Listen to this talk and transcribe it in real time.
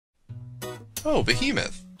Oh,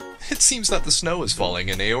 Behemoth. It seems that the snow is falling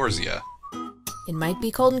in Eorzea. It might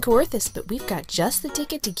be cold in Coerthas, but we've got just the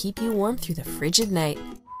ticket to keep you warm through the frigid night.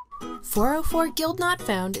 404 Guild Not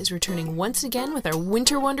Found is returning once again with our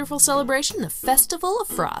winter wonderful celebration, the Festival of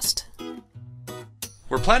Frost.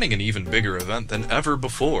 We're planning an even bigger event than ever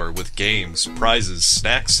before, with games, prizes,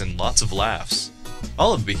 snacks, and lots of laughs.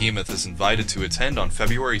 All of Behemoth is invited to attend on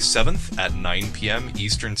February 7th at 9 p.m.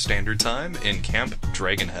 Eastern Standard Time in Camp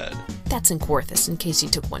Dragonhead. That's in Coerthas, in case you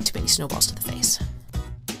took one too many snowballs to the face.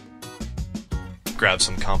 Grab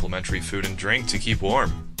some complimentary food and drink to keep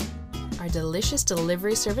warm. Our delicious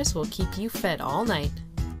delivery service will keep you fed all night.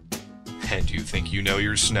 And you think you know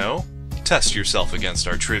your snow? Test yourself against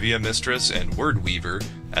our Trivia Mistress and Word Weaver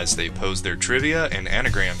as they pose their trivia and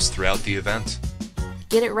anagrams throughout the event.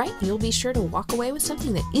 Get it right and you'll be sure to walk away with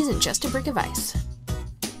something that isn't just a brick of ice.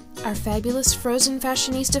 Our fabulous frozen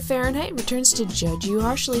fashionista Fahrenheit returns to judge you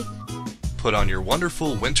harshly. Put on your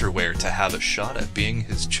wonderful winter wear to have a shot at being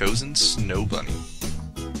his chosen snow bunny.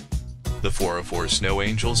 The 404 Snow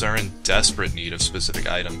Angels are in desperate need of specific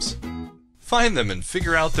items. Find them and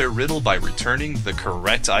figure out their riddle by returning the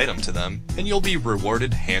correct item to them, and you'll be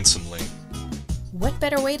rewarded handsomely. What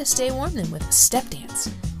better way to stay warm than with a step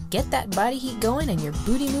dance? Get that body heat going and your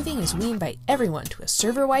booty moving as we invite everyone to a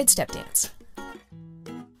server-wide step dance.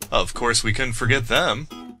 Of course, we couldn't forget them.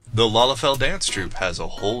 The Lalafell Dance Troupe has a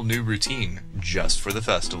whole new routine just for the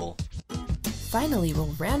festival. Finally,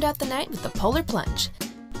 we'll round out the night with the Polar Plunge.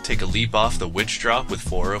 Take a leap off the Witch Drop with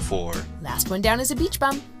 404. Last one down is a beach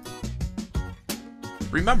bum.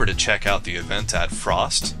 Remember to check out the event at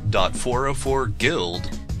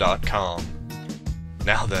frost.404guild.com.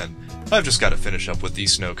 Now then, I've just got to finish up with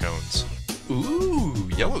these snow cones. Ooh,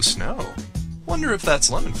 yellow snow. Wonder if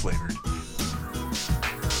that's lemon flavored.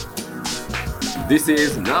 This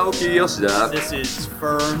is Naoki Yoshida, This is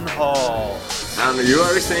Fern Hall. and you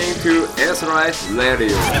are listening to Aetheryte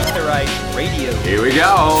Radio. Aetheryte Radio. Here we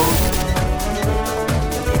go!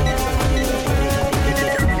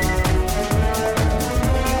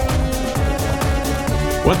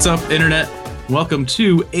 What's up, Internet? Welcome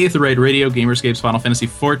to Aetheryte Radio, Gamerscape's Final Fantasy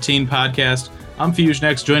XIV podcast. I'm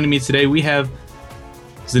FusionX. Joining me today, we have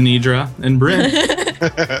Zenidra and Bryn.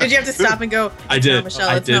 Did you have to stop and go? I did. Michelle,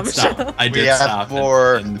 I it's not did stop. Michelle. I did We have stop.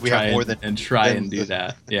 more- and we try have more and- than- and try than and do the-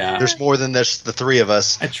 that. Yeah. There's more than just the three of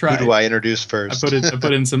us. I tried. Who do I introduce I first?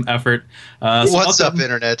 put in some effort. So What's up, welcome.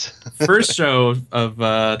 Internet? First show of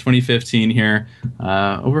 2015 here.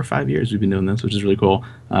 Over 5 years we've been doing this, which is really cool.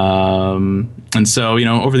 And so,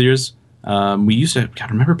 over the years, we used to, God,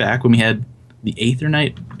 remember back when we had the eighth.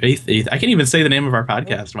 I can't even say the name of our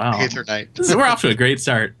podcast. Wow. Aether Night. We're off to a great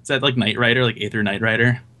start. Is that like Knight Rider, like Aether Knight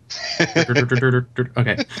Rider?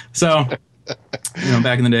 Okay. So,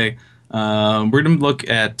 back in the day, we're going to look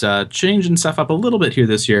at changing stuff up a little bit here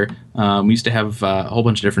this year. We used to have a whole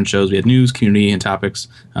bunch of different shows. We had news, community, and topics.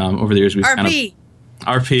 Over the years, we've RP.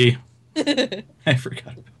 RP. I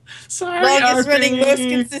forgot. Sorry, Longest RP. running, most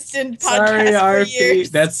consistent Sorry, podcast for RP.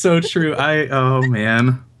 years. That's so true. Oh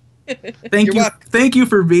man. Thank You're you. welcome. Thank you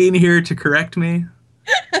for being here to correct me.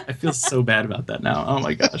 I feel so bad about that now. Oh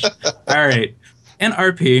my gosh. All right. And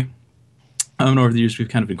RP. And over the years, we've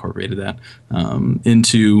kind of incorporated that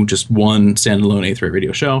into just one standalone Aetheryte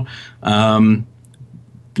Radio show. Been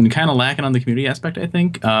kind of lacking on the community aspect, I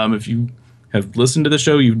think. If you have listened to the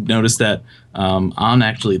show, you've noticed that on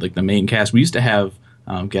actually like the main cast, we used to have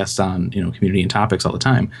guests on community and topics all the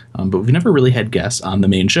time, but we've never really had guests on the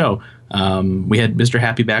main show. We had Mr.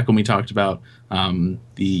 Happy back when we talked about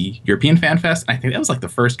the European Fan Fest. I think that was like the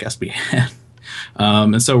first guest we had.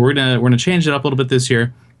 And so we're gonna change it up a little bit this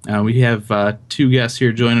year. We have two guests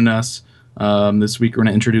here joining us this week. We're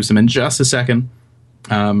gonna introduce them in just a second.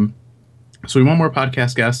 So we want more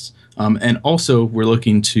podcast guests, and also we're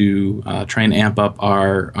looking to try and amp up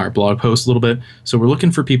our blog posts a little bit. So we're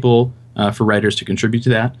looking for people, for writers to contribute to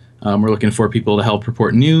that. We're looking for people to help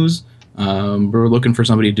report news. We're looking for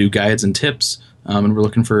somebody to do guides and tips, and we're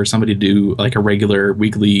looking for somebody to do like a regular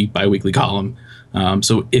weekly, bi-weekly column.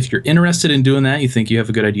 So if you're interested in doing that, you think you have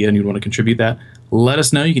a good idea and you want to contribute that, let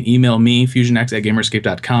us know. You can email me,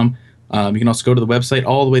 fusionx@gamerscape.com. You can also go to the website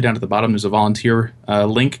all the way down to the bottom. There's a volunteer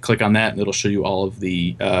link. Click on that, and it'll show you all of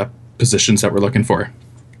the positions that we're looking for.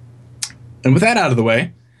 And with that out of the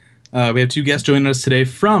way, we have two guests joining us today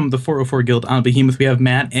from the 404 Guild on Behemoth. We have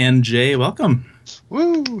Matt and Jay. Welcome.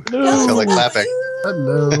 Woo! I feel like clapping.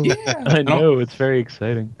 Hello. Yeah. I know, it's very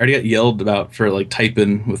exciting. I already got yelled about for like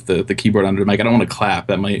typing with the keyboard under the mic. I don't want to clap.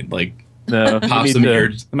 That might like No, Pop you some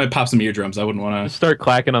need to I might pop some eardrums. I wouldn't want start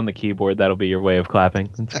clacking on the keyboard. That'll be your way of clapping.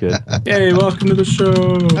 That's good. to. Yay! Welcome to the show.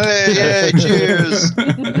 Hey, cheers.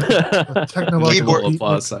 Technological Keyboard Little heat.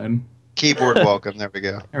 applause sign. Keyboard welcome. There we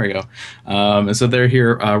go. There we go. And so they're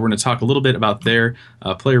here. We're going to talk a little bit about their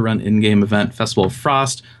player-run in-game event, Festival of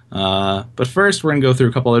Frost. But first, we're going to go through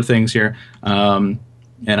a couple other things here. And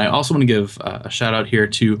I also want to give a shout-out here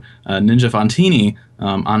to Ninja Fontini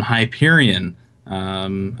on Hyperion.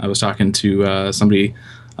 I was talking to somebody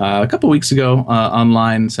a couple weeks ago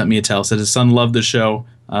online, sent me a tell, said his son loved the show.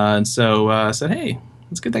 And so I said, hey,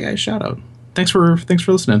 let's give that guy a shout-out. Thanks for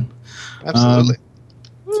listening. Absolutely.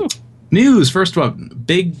 News, first up,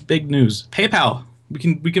 big news. PayPal.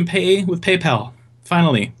 We can pay with PayPal.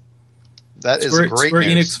 Finally. That is Square great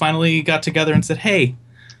Enix news. finally got together and said, hey,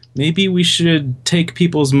 maybe we should take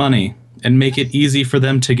people's money and make it easy for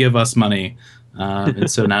them to give us money.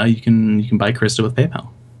 And so now you can buy Krista with PayPal.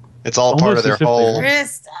 It's all part of their whole.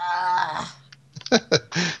 Krista.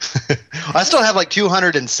 I still have like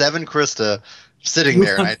 207 Krista sitting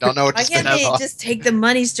there, and I don't know what to Why spend can't it they on. just take the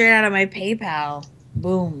money straight out of my PayPal?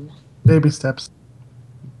 Boom. Baby steps.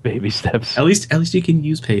 Baby steps. At least you can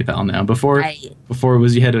use PayPal now. Before Right. it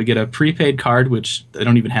was you had to get a prepaid card, which they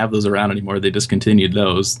don't even have those around anymore. They discontinued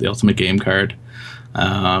those, the Ultimate Game Card.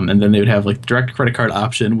 And then they would have like the direct credit card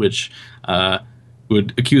option, which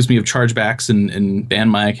would accuse me of chargebacks and ban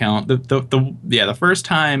my account. The first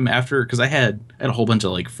time after, because I had a whole bunch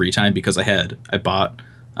of like free time because I bought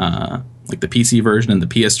like the PC version and the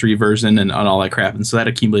PS3 version and all that crap, and so that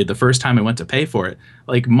accumulated. The first time I went to pay for it,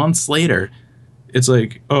 like months later, it's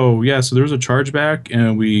like, oh yeah, so there was a chargeback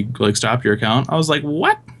and we like stopped your account. I was like,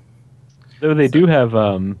 what? Though they do have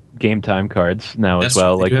game time cards now That's as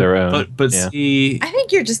well, what they like do their have. own. But yeah. see, I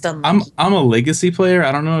think you're just unlucky. I'm a legacy player.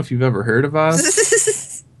 I don't know if you've ever heard of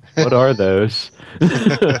us. What are those?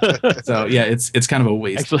 So yeah, it's kind of a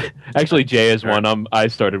waste. Actually, Jay is one. I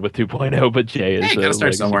started with 2.0, but Jay is. Hey, you gotta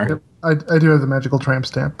start somewhere. I do have the magical tramp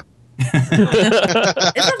stamp.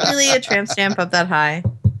 Isn't really a tramp stamp up that high?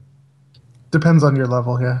 Depends on your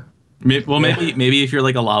level, yeah. Well, maybe if you're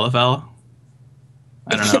like a Lalafell.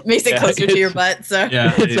 I don't know. It makes it Yeah, closer to your butt, so.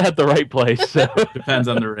 Yeah, It's at the right place. So. depends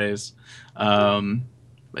on the raise.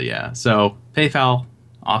 But yeah, so PayPal,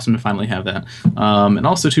 awesome to finally have that. And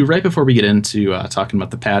also too, right before we get into talking about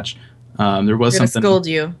the patch, there was I'm gonna something. scold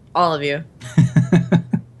you, all of you.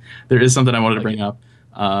 There is something I wanted to bring up.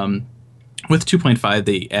 With 2.5,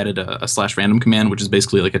 they added a /random command, which is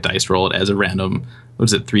basically like a dice roll. It as a random,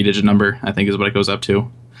 3-digit number, I think is what it goes up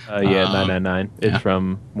to. Yeah, 999. It's yeah.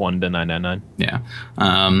 from 1 to 999. Yeah.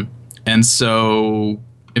 And so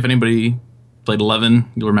if anybody played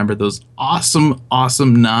 11, you'll remember those awesome,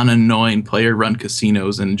 non-annoying player-run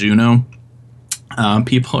casinos in Juno.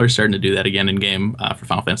 People are starting to do that again in game for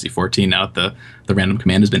Final Fantasy XIV now that the random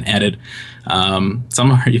command has been added.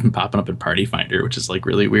 Some are even popping up in Party Finder, which is like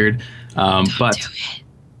really weird. But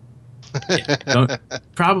yeah,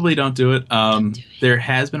 probably don't do it. There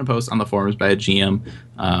has been a post on the forums by a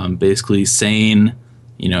GM basically saying,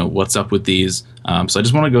 what's up with these. So I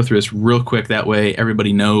just want to go through this real quick. That way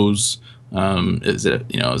everybody knows. Is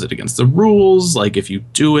it against the rules? Like if you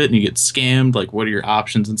do it and you get scammed, like what are your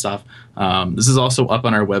options and stuff? This is also up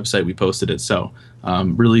on our website. We posted it. So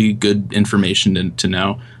really good information to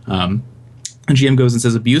know. And GM goes and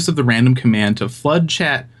says abuse of the random command to flood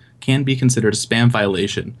chat can be considered a spam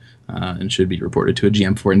violation and should be reported to a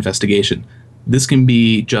GM for investigation. This can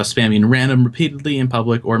be just spamming random repeatedly in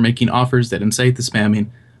public or making offers that incite the spamming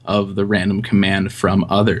of the random command from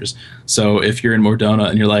others. So if you're in Mordona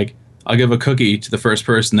and you're like, I'll give a cookie to the first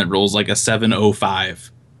person that rolls like a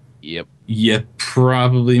 705. Yep. You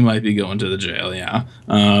probably might be going to the jail, yeah.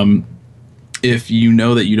 If you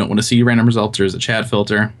know that you don't want to see random results, there's a chat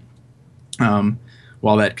filter.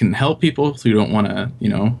 While that can help people who don't want to,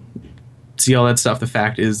 see all that stuff, the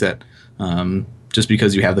fact is that just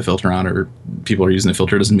because you have the filter on or people are using the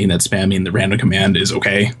filter doesn't mean that spamming the random command is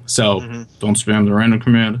okay. So don't spam the random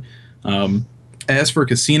command. As for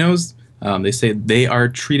casinos, they say they are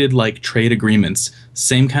treated like trade agreements.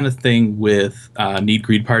 Same kind of thing with need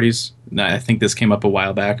greed parties. I think this came up a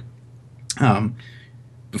while back.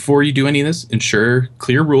 Before you do any of this, ensure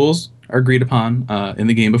clear rules are agreed upon in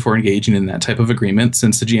the game before engaging in that type of agreement,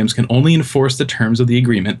 since the GMs can only enforce the terms of the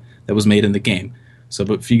agreement that was made in the game. So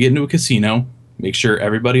but if you get into a casino, make sure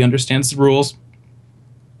everybody understands the rules.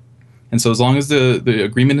 And so as long as the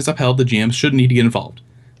agreement is upheld, the GMs shouldn't need to get involved.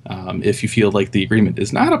 If you feel like the agreement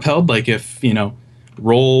is not upheld, like if,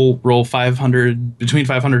 roll 500, between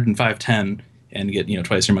 500 and 510 and get,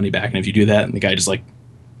 twice your money back. And if you do that and the guy just like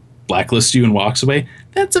blacklists you and walks away,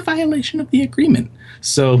 that's a violation of the agreement.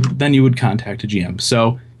 So then you would contact a GM.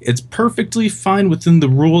 So it's perfectly fine within the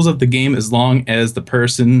rules of the game as long as the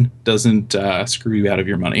person doesn't screw you out of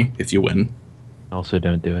your money if you win. Also,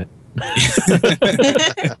 don't do it.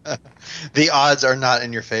 The odds are not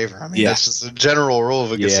in your favor. I mean, that's just a general rule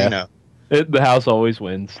of a casino. The house always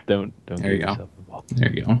wins. Don't There you get go. yourself involved.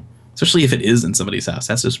 There you go. Especially if it is in somebody's house.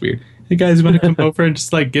 That's just weird. Hey guys, you want to come over and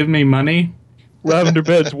just like give me money? Lavender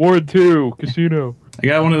Beds, Ward 2, casino. I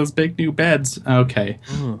got one of those big new beds. Okay.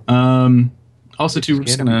 Also, too, we're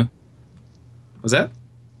just gonna. Was that?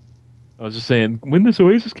 I was just saying, win this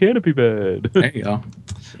Oasis canopy bed. There you go.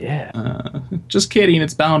 Yeah. Just kidding.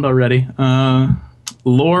 It's bound already.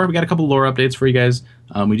 Lore. We got a couple lore updates for you guys.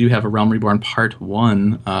 We do have a Realm Reborn Part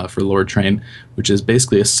 1 for Lore Train, which is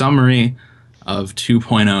basically a summary of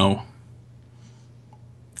 2.0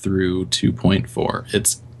 through 2.4.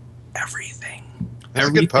 It's everything. That's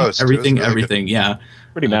a good post. It was Everything. really Everything. Yeah.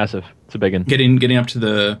 Pretty massive. It's a big one. Getting up to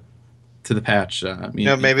the patch.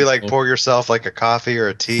 Maybe like pour yourself like a coffee or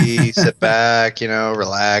a tea, sit back,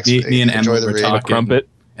 relax, me and enjoy Emma the were read. talking. Crumpet.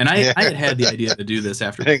 And I had the idea to do this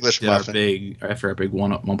after English our muffin. big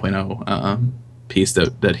 1.0 piece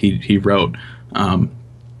that he wrote. And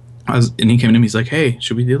he came to me. He's like, "Hey,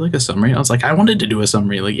 should we do like a summary?" I was like, "I wanted to do a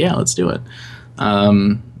summary. Like, yeah, let's do it."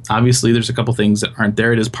 Obviously, there's a couple things that aren't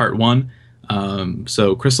there. It is Part 1.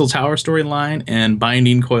 So Crystal Tower storyline and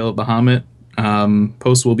Binding Coil of Bahamut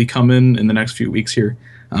posts will be coming in the next few weeks here.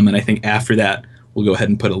 And I think after that, we'll go ahead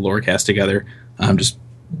and put a lore cast together. Just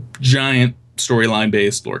giant storyline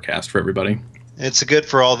based lore cast for everybody. It's good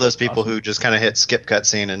for all those people who just kind of hit skip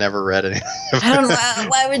cutscene and never read anything. I don't know.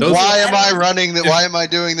 Why would you? Why am I running? Why am I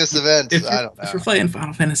doing this event? I don't know. If you're playing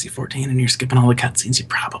Final Fantasy 14 and you're skipping all the cutscenes, you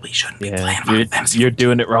probably shouldn't be playing Final Fantasy. You're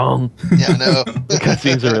doing it wrong. Yeah, no. The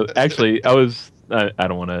cutscenes are actually. I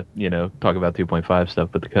don't want to talk about 2.5 stuff,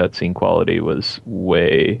 but the cutscene quality was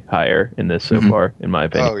way higher in this so far, in my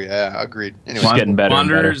opinion. Oh yeah, agreed. Anyway, It's getting better.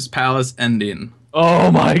 Wanderer's Palace ending.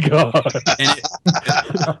 Oh my god!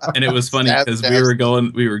 And it was funny because we were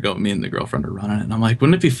going. Me and the girlfriend were running it, and I'm like,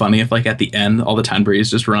 wouldn't it be funny if like at the end all the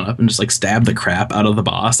Tanberries just run up and just like stab the crap out of the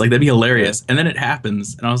boss? Like that'd be hilarious. And then it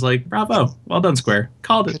happens, and I was like, bravo, well done, Square,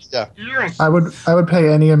 called it. Yeah. I would pay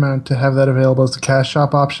any amount to have that available as a cash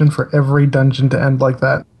shop option for every dungeon to end like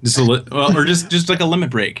that. Or just like a limit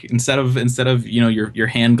break instead of your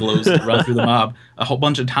hand glows to run through the mob. A whole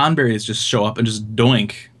bunch of Tanberries just show up and just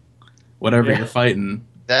doink whatever you're fighting.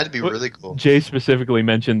 That'd be really cool. Jay specifically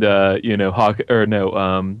mentioned, Tamtara.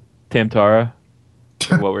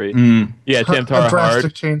 What were you? Yeah, Tamtara A drastic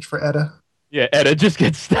hard. change for Edda. Yeah, Edda just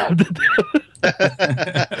gets stabbed to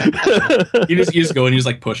death. You just go and you just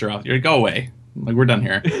like push her off. You're like, go away. Like we're done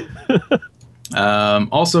here.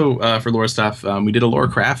 Also, for lore stuff, we did a lore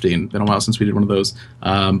crafting. Been a while since we did one of those.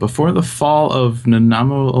 Before the fall of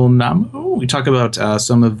Nanamo, we talk about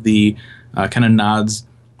some of the kind of nods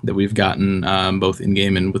that we've gotten both in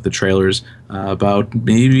game and with the trailers about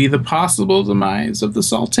maybe the possible demise of the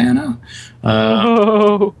Sultana.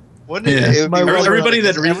 Wouldn't it? It would be really everybody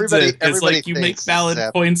funny, that reads everybody- it is like, you make thinks valid this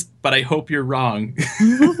points, but I hope you're wrong.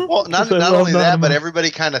 Well, not only that, but everybody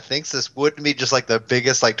kind of thinks this wouldn't be just like the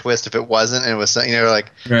biggest like twist if it wasn't, and it was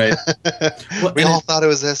like Right. we all thought it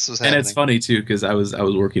was this was happening. And it's funny too because I was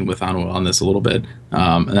working with Anwar on this a little bit,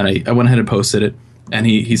 and then I went ahead and posted it, and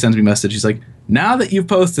he sends me a message. He's like, "Now that you've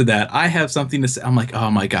posted that, I have something to say." I'm like, "Oh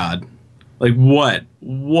my god, like what?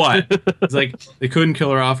 What?" It's like they couldn't kill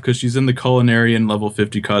her off because she's in the Culinarian level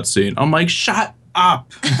 50 cutscene. I'm like, "Shut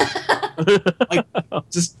up! Like,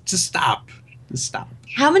 just stop, just stop."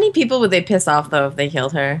 How many people would they piss off though if they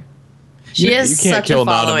killed her? She has you can't such kill a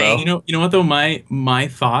following. Nanamo. You know what though? My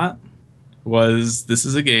thought was this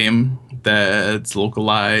is a game that's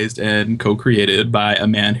localized and co-created by a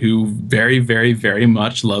man who very, very, very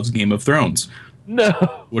much loves Game of Thrones. No.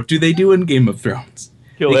 What do they do in Game of Thrones?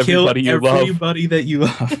 Kill They everybody you love. everybody that you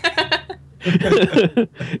love.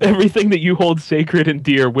 Everything that you hold sacred and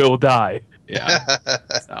dear will die. Yeah.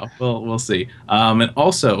 So we'll see. And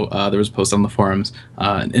also there was a post on the forums,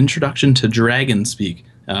 an introduction to Dragon Speak.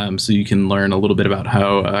 So you can learn a little bit about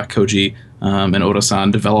how Koji and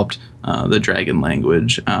Oda-san developed the dragon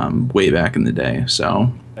language way back in the day.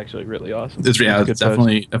 So Actually, really awesome. it's Good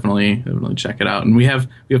definitely check it out. And we have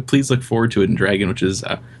please look forward to it in Dragon, which is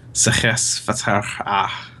Seches Fatar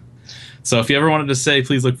Ah. So if you ever wanted to say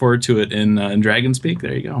please look forward to it in Dragon Speak,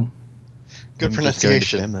 there you go. Good I'm just going to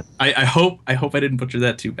pronunciation. spam it. I hope I didn't butcher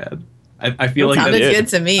that too bad. I feel like sounded that- good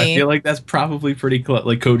to me. I feel like that's probably pretty close.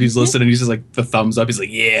 Like Koji's listening, he's just like the thumbs up. He's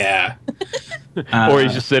like, yeah. Or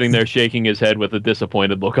he's just sitting there shaking his head with a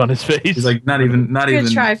disappointed look on his face. He's like, not even.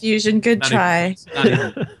 Good try, Fusion. Good not try. Not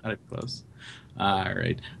even close. All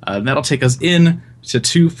right. That'll take us in to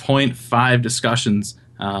 2.5 discussions.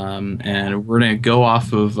 And we're going to go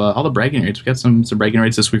off of all the bragging rates. We've got some bragging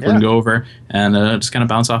rates this week we're going to go over and just kind of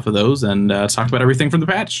bounce off of those and talk about everything from the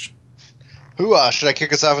patch. Who should I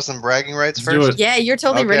kick us off with some bragging rights Let's do first? it. Yeah, you're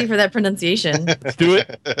totally Okay. ready for that pronunciation. Let's do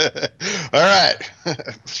it. All right.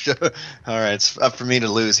 All right. It's up for me to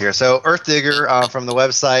lose here. So Earthdigger from the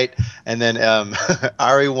website, and then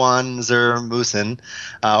Ari Wanzermusen,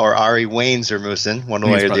 or Ari Wainzermusen, one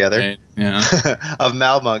way or the other, Right. Yeah. of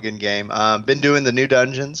Malmuggen game. Been doing the new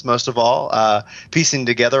dungeons, most of all. Piecing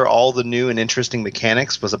together all the new and interesting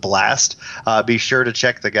mechanics was a blast. Be sure to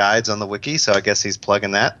check the guides on the wiki, so I guess he's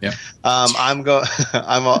plugging that. Yeah.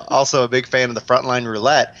 I'm also a big fan of the Frontline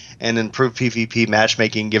Roulette and improved PvP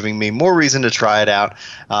matchmaking, giving me more reason to try it out.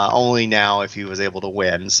 Only now if he was able to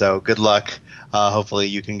win. So good luck. Hopefully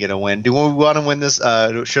you can get a win. Do we want to win this?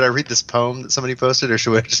 Should I read this poem that somebody posted, or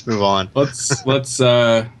should we just move on? Let's.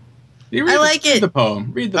 You I like read it. the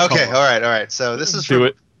poem. Read the Okay. poem. All right. So this is Do from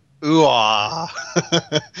it.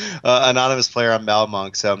 anonymous player on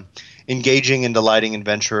Balmung. So, engaging and delighting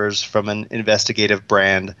adventurers from an investigative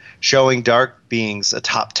brand, showing dark beings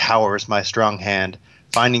atop towers my strong hand,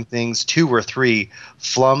 finding things 2 or 3,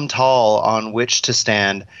 flum tall on which to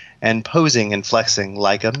stand, and posing and flexing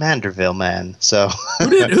like a Manderville man. So Who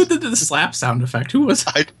did the slap sound effect? Who was?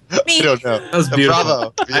 I don't know. That was beautiful.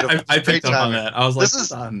 Bravo. Beautiful. I Great picked up on timing. that. I was like, This is-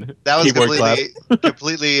 son. That was Keyboard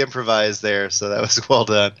completely improvised there, so that was well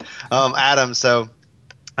done. Adam, so,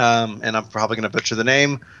 and I'm probably going to butcher the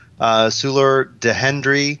name, Sular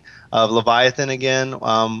Dehendry of Leviathan again.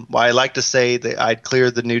 I like to say that I'd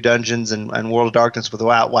cleared the new dungeons and World of Darkness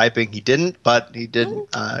without wiping. He didn't, but he did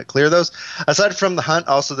clear those. Aside from the hunt,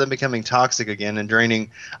 also then becoming toxic again and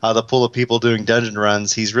draining the pool of people doing dungeon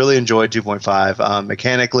runs, he's really enjoyed 2.5.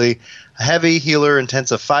 Mechanically, heavy healer,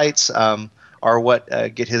 intensive fights are what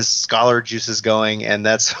get his scholar juices going, and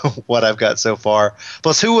that's what I've got so far.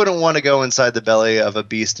 Plus, who wouldn't want to go inside the belly of a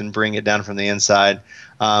beast and bring it down from the inside?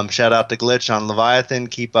 Shout out to Glitch on Leviathan.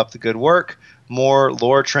 Keep up the good work. More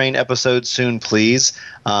Lore Train episodes soon, please.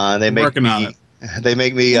 They make Working on me. They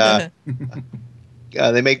make me.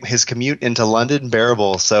 They make his commute into London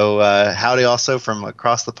bearable. So howdy, also from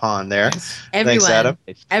across the pond there. Thanks, Adam.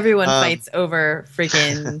 Everyone fights over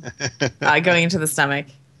freaking going into the stomach.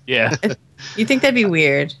 Yeah. You think that'd be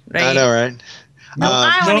weird, right? I know, right? No,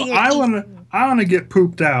 I want to get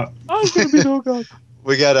pooped out. I was gonna be no god.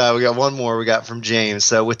 We got one more. We got from James.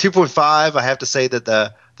 So with 2.5, I have to say that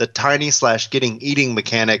the tiny / eating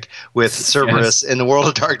mechanic with Cerberus in the World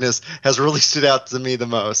of Darkness has really stood out to me the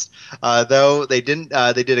most. Though they didn't,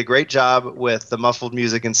 they did a great job with the muffled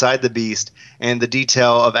music inside the beast and the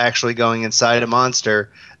detail of actually going inside a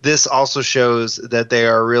monster. This also shows that they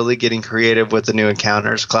are really getting creative with the new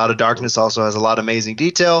encounters. Cloud of Darkness also has a lot of amazing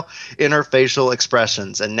detail in her facial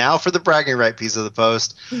expressions. And now for the bragging right piece of the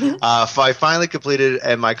post. I finally completed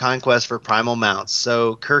my conquest for Primal Mounts.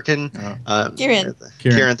 So Kieran,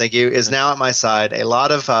 thank you, is now at my side. A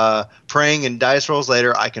lot of praying and dice rolls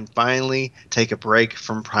later, I can finally take a break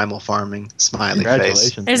from primal farming. Smiley face.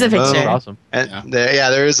 Congratulations. There's a picture. That's awesome. And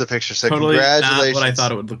there is a picture. So Totally not congratulations. what I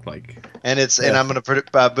thought it would look like. And and I'm going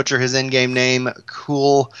to butcher his in-game name,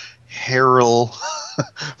 Cool Heral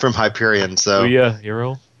from Hyperion. So Yeah,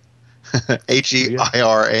 hero.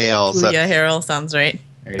 Heiral. So Yeah, Harold sounds right.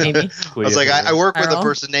 Maybe. I was like, I work with a Heral?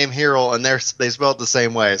 person named Heral, and they spelled the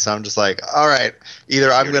same way. So I'm just like, all right,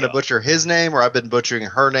 either I'm going to butcher his name, or I've been butchering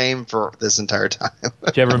her name for this entire time.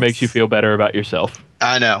 Whichever makes you feel better about yourself.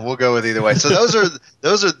 I know. We'll go with either way. So those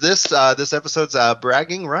are this episode's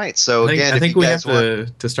bragging rights. So again, I think if you we guys have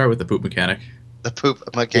want to start with the poop mechanic. the poop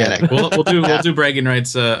mechanic, We'll do bragging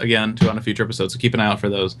rights again too on a future episode. So keep an eye out for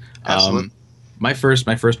those. Absolutely. My first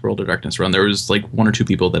World of Darkness run, there was like 1 or 2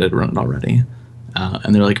 people that had run it already,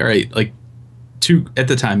 and they're like, all right, like 2 at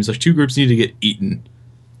the time. It's like 2 groups need to get eaten.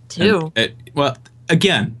 2. And, well,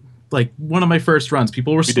 again, like one of my first runs,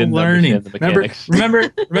 people were still didn't learning. understand the mechanics.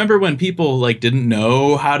 Remember when people like didn't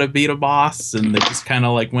know how to beat a boss and they just kind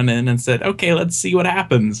of like went in and said, okay, let's see what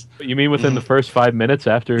happens. You mean within the first 5 minutes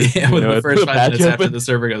after? Yeah, within the first 5 patch minutes after opened? the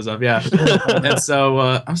server goes up, yeah. And so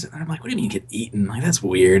I'm like, what do you mean get eaten? Like, that's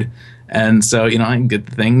weird. And so, I get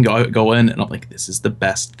the thing, go in, and I'm like, this is the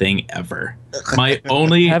best thing ever. My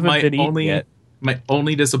only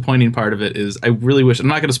disappointing part of it is I really wish, I'm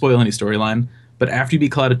not going to spoil any storyline, but after you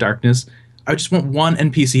beat Cloud of Darkness, I just want one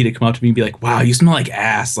NPC to come up to me and be like, "Wow, you smell like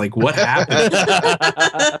ass! Like, what happened?"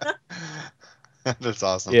 That's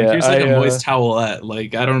awesome. Yeah. Here's like a moist towelette.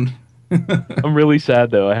 Like, I don't. I'm really sad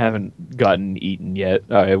though. I haven't gotten eaten yet.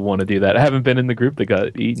 I want to do that. I haven't been in the group that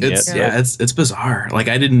got eaten It's yet. it's bizarre. Like,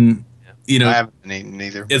 I didn't. I haven't eaten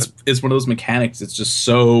either. It's one of those mechanics. It's just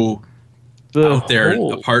so out there,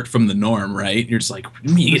 apart from the norm, right? You're just like,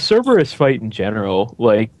 the Cerberus fight in general,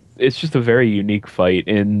 like. It's just a very unique fight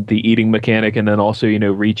in the eating mechanic, and then also,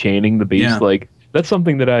 rechaining the beast. Yeah. Like, that's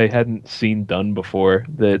something that I hadn't seen done before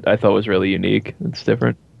that I thought was really unique. It's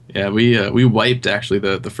different. Yeah, we wiped actually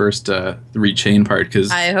the first rechain part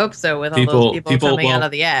because I hope so. With all those people coming out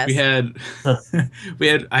of the ass, we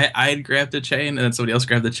had I had grabbed a chain and then somebody else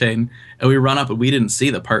grabbed the chain and we run up and we didn't see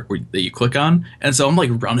the part that you click on, and so I'm like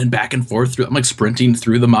running back and forth through. I'm like sprinting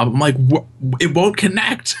through the mob. I'm like, it won't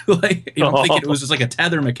connect. Like, I'm thinking it was just like a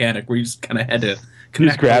tether mechanic where you just kind of had to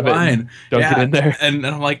connect grab the it line. Dunk it in there, and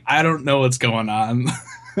I'm like, I don't know what's going on.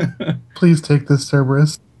 Please take this,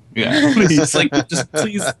 Cerberus. Yeah, please, like,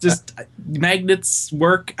 just magnets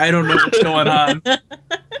work. I don't know what's going on.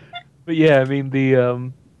 But yeah, I mean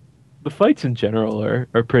the fights in general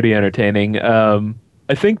are pretty entertaining.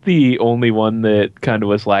 I think the only one that kind of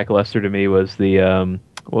was lackluster to me was the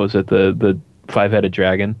what was it, the 5-headed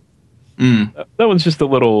dragon. That one's just a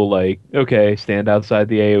little like, okay, stand outside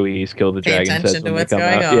the AoEs, kill the pay dragons attention to when they what's come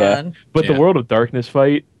going out. on. Yeah, but the World of Darkness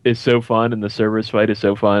fight is so fun, and the Cerberus fight is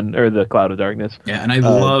so fun, or the Cloud of Darkness. Yeah, and I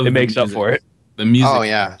love it makes up for it. The music. Oh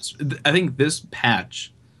yeah, I think this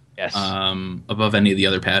patch, yes, above any of the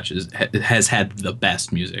other patches, has had the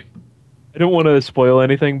best music. I don't want to spoil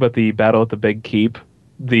anything, but the battle at the Big Keep,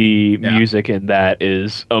 the music in that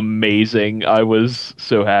is amazing. I was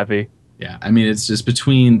so happy. Yeah, I mean, it's just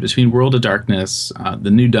between World of Darkness,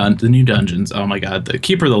 the new dungeons. Oh my God, the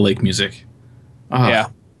Keeper of the Lake music. Oh, yeah,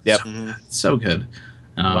 yep, so good.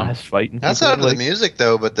 Last fight. That's not the music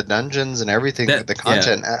though, but the dungeons and everything, the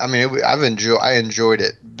content. Yeah. I mean, I enjoyed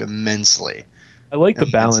it immensely. I like the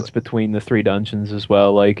balance between the 3 dungeons as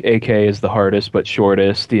well. Like, AK is the hardest but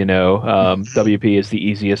shortest, WP is the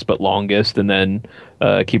easiest but longest, and then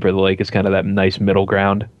Keeper of the Lake is kind of that nice middle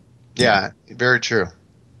ground. Yeah, very true.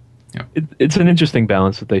 Yeah. It's an interesting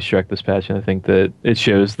balance that they struck this patch, and I think that it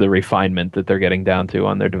shows the refinement that they're getting down to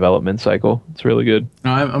on their development cycle. It's really good.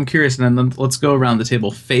 Now, I'm curious, and then let's go around the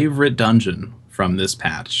table. Favorite dungeon from this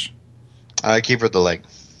patch? Keeper of the Lake.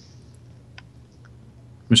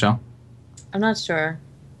 Michelle? I'm not sure.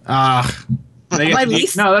 My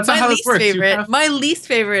least. No, that's not how this works. Favorite. My least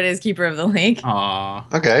favorite is Keeper of the Lake. Aw.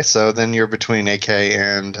 Okay, so then you're between AK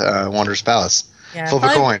and Wander's Palace. Yeah, flip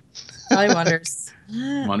a coin. Probably Wander's.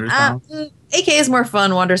 Wander's Palace? AK is more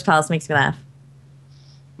fun. Wander's Palace makes me laugh.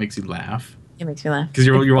 Makes you laugh? It makes me laugh. Because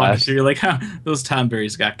you're walking through, you're like, those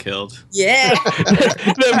Tonberries got killed. Yeah.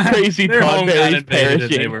 Them crazy Tonberries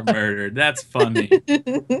perishing. They were murdered. That's funny.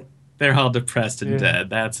 They're all depressed and dead.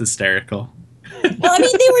 That's hysterical. Well, I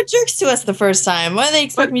mean, they were jerks to us the first time. Why do they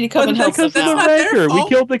expect me to come and help them Because of the out? rancor. We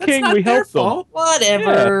killed the king. We helped them.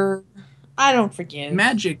 Whatever. Yeah. I don't forgive.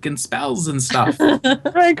 Magic and spells and stuff.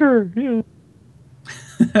 Rancor. Yeah.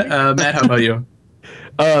 Matt, how about you?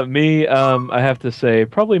 Me, I have to say,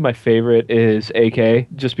 probably my favorite is AK,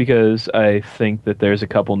 just because I think that there's a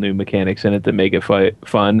couple new mechanics in it that make it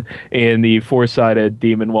fun, and the 4-sided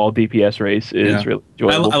Demon Wall DPS race is really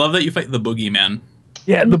enjoyable. I love that you fight the Boogeyman.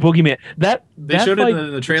 Yeah, the Boogeyman. They showed it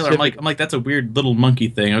in the trailer. I'm like, that's a weird little monkey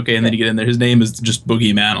thing. Okay, and then you get in there. His name is just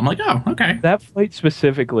Boogeyman. I'm like, oh, okay. That fight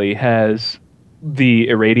specifically has the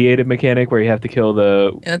irradiated mechanic where you have to kill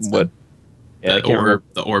the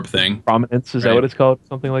the orb thing. Prominence, is that what it's called?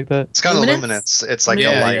 Something like that? It's called luminance. It's like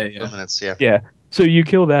a light luminance, Yeah. So you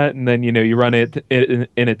kill that, and then, you run in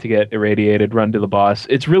it to get irradiated, run to the boss.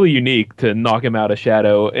 It's really unique to knock him out of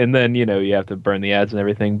shadow, and then, you have to burn the ads and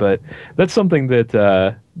everything, but that's something that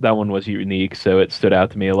that one was unique, so it stood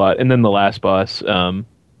out to me a lot. And then the last boss, I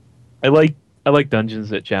like dungeons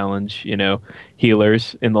that challenge,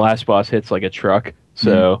 healers, and the last boss hits like a truck,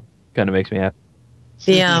 so kind of makes me happy.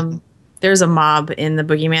 There's a mob in the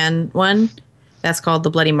Boogeyman one that's called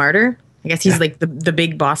the Bloody Martyr. I guess he's like the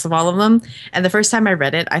big boss of all of them. And the first time I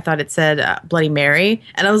read it, I thought it said Bloody Mary.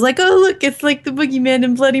 And I was like, oh, look, it's like the Boogeyman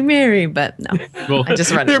and Bloody Mary. But no, well, I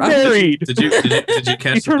just read it wrong. Married. Did you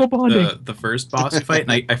catch the first boss you fight?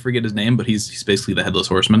 And I forget his name, but he's basically the Headless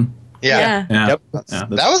Horseman. Yeah. Yep. That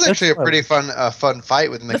was actually a pretty fun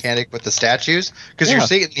fight with the mechanic with the statues, because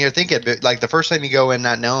you're thinking like the first time you go in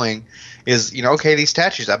not knowing is okay, these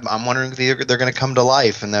statues, I'm wondering if they're going to come to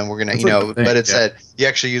life, and then we're going to but it said you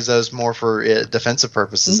actually use those more for defensive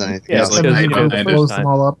purposes than anything else. Blows them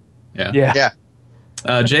all up. Yeah.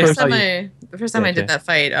 Jay, The how about you? first time I Yeah, did that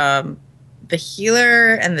fight, the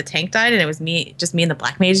healer and the tank died, and it was just me and the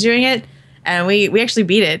black mage doing it, and we actually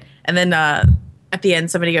beat it. And then at the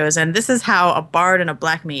end, somebody goes, "And this is how a bard and a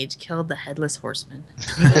black mage killed the headless horseman."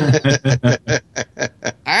 All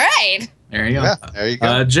right. There you go. Yeah, there you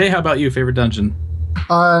go. Jay, how about you? Favorite dungeon?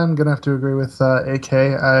 I'm gonna have to agree with AK.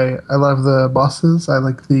 I love the bosses. I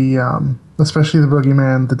like the especially the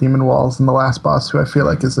boogeyman, the demon walls, and the last boss, who I feel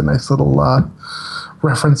like is a nice little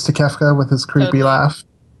reference to Kefka with his creepy Totally. laugh.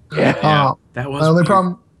 Yeah, that was My only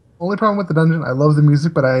weird. problem with the dungeon, I love the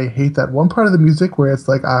music, but I hate that one part of the music where it's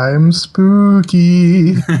like, I'm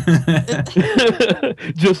spooky.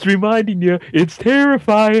 Just reminding you, it's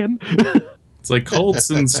terrifying. It's like cults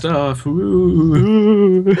and stuff.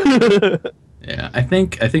 Ooh. Yeah, I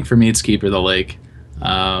think for me it's Keeper of the Lake.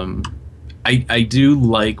 I do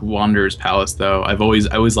like Wanderer's Palace though. I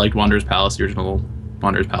always liked Wanderer's Palace, the original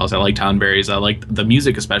Wanderer's Palace. I like Tonberries. I like the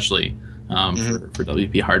music especially. For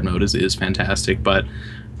WP hard mode is fantastic. But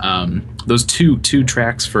those two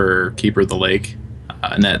tracks for Keeper of the Lake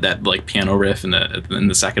and that like piano riff in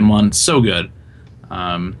the second one, so good.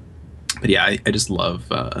 But yeah, I just love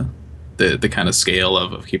the kind of scale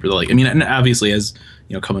of Keeper of the Lake. I mean, and obviously as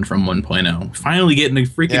you know, coming from 1.0, finally getting to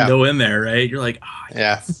freaking go in there, right? You're like, oh,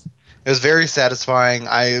 yes. Yeah. It was very satisfying.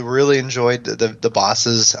 I really enjoyed the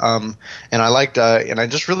bosses, and I liked, and I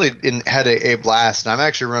just really had a blast. And I'm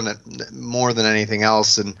actually running it more than anything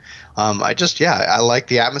else. And I like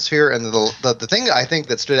the atmosphere and the thing I think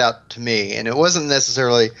that stood out to me, and it wasn't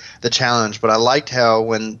necessarily the challenge, but I liked how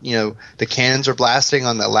when the cannons are blasting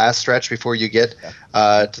on that last stretch before you get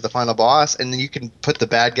to the final boss, and then you can put the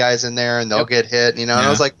bad guys in there and they'll get hit. And I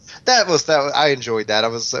was like, that I enjoyed that. I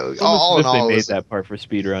was all in all. They made that part for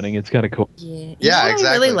speedrunning. It's kind of cool. Yeah, Yeah, what exactly.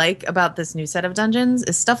 I really like about this new set of dungeons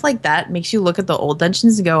is stuff like that makes you look at the old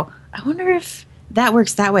dungeons and go, I wonder if that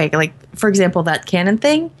works that way. Like, for example, that cannon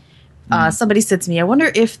thing. Somebody said to me, I wonder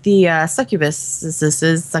if the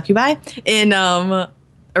succubi in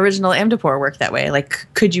original Amdapor worked that way. Like,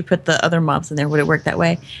 could you put the other mobs in there? Would it work that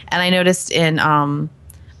way? And I noticed in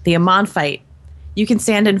the Amon fight, you can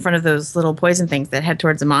stand in front of those little poison things that head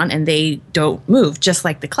towards Amon, and they don't move, just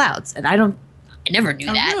like the clouds. And I never knew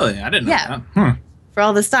that. Really? I didn't know Yeah. that. For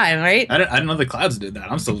all this time, right? I didn't know the clouds did that.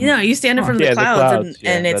 I'm still. You stand in front of Yeah, the the clouds, clouds,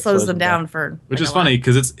 and it that slows slows them them down for. Which like is a while. funny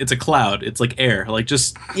because it's a cloud. It's like air. Like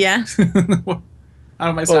just. Yeah. How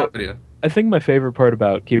am I stopping you? I think my favorite part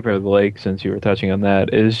about Keeper of the Lake, since you were touching on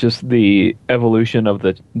that, is just the evolution of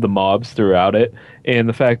the mobs throughout it, and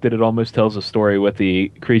the fact that it almost tells a story with the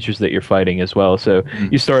creatures that you're fighting as well. So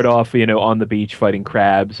you start off, on the beach fighting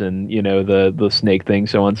crabs and the snake thing,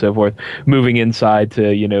 so on and so forth. Moving inside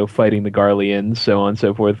to fighting the Garleans, so on and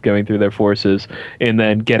so forth, going through their forces, and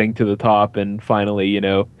then getting to the top, and finally,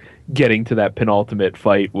 getting to that penultimate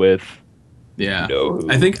fight with. Yeah,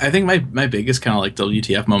 I think my biggest kind of like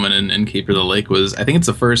WTF moment in Keeper of the Lake was, I think it's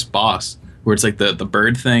the first boss where it's like the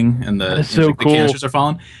bird thing and That's so like, cool. the canisters are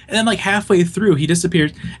falling, and then like halfway through he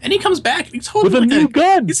disappears and he comes back and he's holding With a like new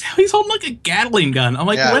gun. He's holding like a Gatling gun. I'm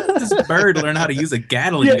like, Yeah. when did this bird learn how to use a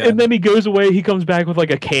Gatling Yeah, gun? and then he goes away. He comes back with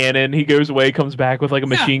like a cannon. He goes away, comes back with like a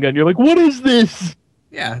machine gun. You're like, what is this?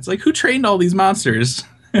 Yeah, it's like, who trained all these monsters?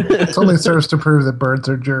 It only serves to prove that birds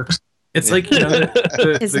are jerks. It's like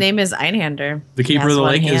His name is Einhander. the Keeper of the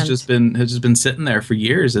Lake has just been sitting there for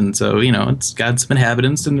years, and so it's got some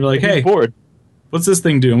inhabitants, and they're like, He's hey, bored. what's this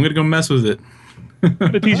thing do? I'm gonna go mess with it. I'm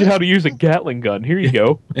gonna teach you how to use a Gatling gun. Here you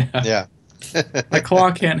go. Yeah. My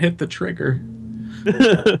claw can't hit the trigger.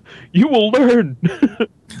 You will learn.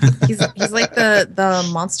 He's like the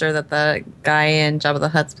monster that the guy in Jabba the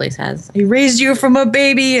Hutt's place has. He raised you from a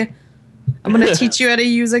baby. I'm gonna teach you how to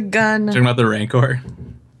use a gun. Talking about the Rancor,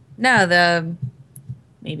 No,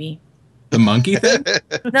 maybe. the monkey thing.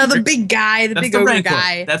 No, the big guy, the That's big the ogre Rancor.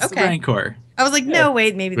 guy. That's the Rancor. I was like, no,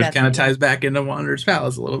 wait, maybe Which that's kind of it. ties back into Wanderer's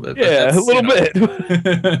Palace a little bit. but Yeah, that's, a little bit.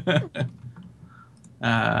 bit. All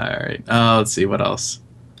right. Let's see what else.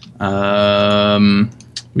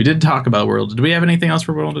 We did talk about World. Do we have anything else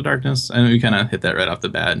for World of Darkness? I know we kind of hit that right off the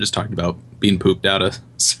bat and just talked about being pooped out of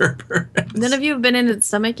Cerberus. None of you have been in its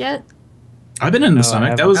stomach yet? I've been in the No, I stomach.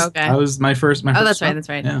 That haven't. was Okay. that was my first. Oh, that's first right. stop. That's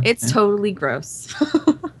right. Yeah, It's yeah. totally gross.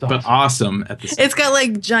 but awesome at the same. It's got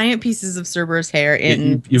like giant pieces of Cerberus hair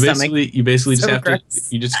in you stomach. basically just So have gross.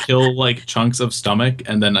 to just kill like chunks of stomach,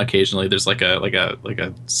 and then occasionally there's like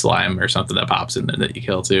a slime or something that pops in there that you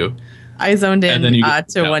kill too. I zoned And in then you-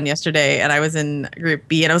 to one yesterday, and I was in Group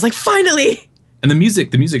B, and I was like, finally! And the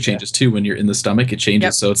music changes too when you're in the stomach. It changes,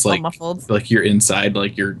 Yep, so it's all like muffled. You're inside,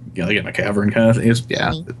 like you're like in a cavern kind of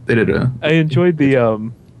thing. They did a I enjoyed the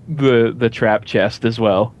the trap chest as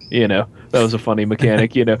well. You know, that was a funny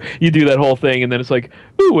mechanic. You know, you do that whole thing, and then it's like,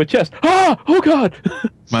 ooh, a chest. Ah, oh god.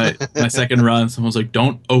 My second run, someone's like,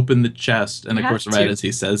 "Don't open the chest," and of You course, have right to. as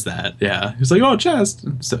he says that, yeah, he's like, "Oh, chest."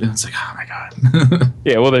 So it's like, oh my god.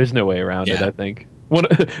 Yeah, well, there's no way around it. Yeah. I think. One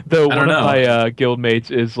of my guild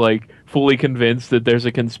mates is like fully convinced that there's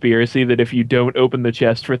a conspiracy that if you don't open the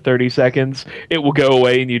chest for 30 seconds, it will go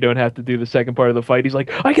away and you don't have to do the second part of the fight. He's like,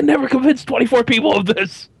 I can never convince 24 people of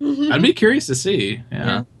this. I'd be curious to see.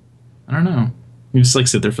 Yeah. I don't know. You just like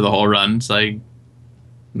sit there for the whole run. It's like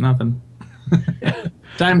nothing.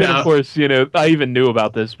 Timed And of out. course, you know, I even knew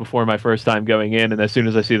about this before my first time going in, and as soon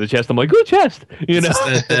as I see the chest, I'm like, "Ooh, chest!" You know,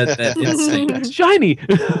 It's just that instinct. it's shiny.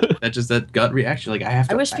 that gut reaction. Like I have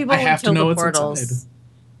to. I wish people I would have to kill know the what's portals inside.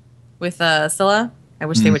 with Scylla. I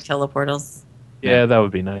wish they would kill the portals. Yeah, that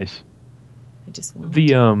would be nice. I just want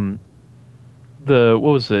The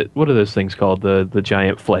what was it? What are those things called? The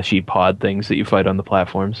giant fleshy pod things that you fight on the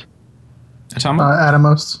platforms.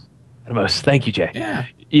 Atomos. Atomos. Thank you, Jay. Yeah.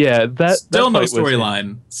 Yeah, that Still that no fight was-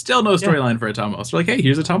 storyline. Still no storyline for Atomos. We're like, hey,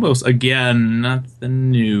 here's Atomos again. Nothing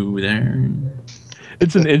new there.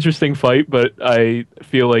 It's an interesting fight, but I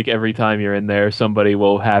feel like every time you're in there, somebody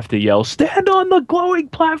will have to yell, "Stand on the glowing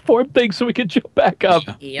platform thing so we can jump back up."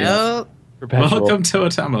 Yep. Perpetual. Welcome to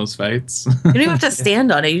Atomos fights. You don't even have to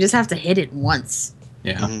stand on it. You just have to hit it once.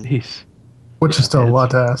 Yeah. Jeez. Which is still a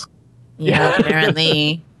lot to ask. Yeah,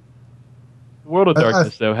 apparently. World of I-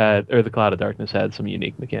 Darkness the Cloud of Darkness had some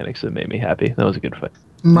unique mechanics that made me happy. That was a good fight.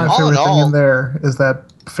 My All in favorite thing all- in there is that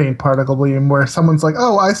faint particle beam where someone's like,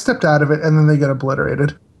 "Oh, I stepped out of it," and then they get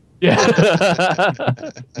obliterated. Yeah.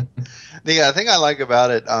 The thing I like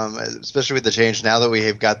about it, especially with the change now that we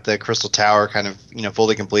have got the Crystal Tower kind of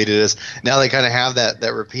fully completed, is now they kind of have that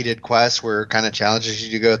repeated quest where it kind of challenges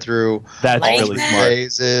you to go through That's Like really that. smart.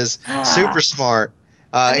 phases. Super smart,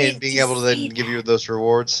 and being able to then give you those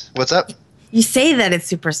rewards. What's up? You say that it's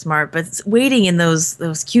super smart, but waiting in those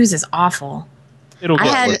queues is awful. It'll I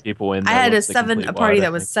get had- more people in. I there had once they complete a party WoD, I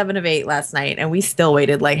that was think. 7 of 8 last night, and we still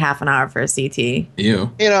waited like half an hour for a CT.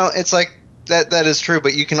 You. It's like that is true,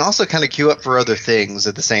 but you can also kind of queue up for other things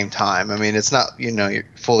at the same time. I mean, it's not you're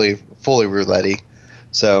fully roulette-y.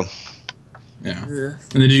 So Yeah. And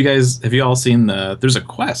then have you all seen there's a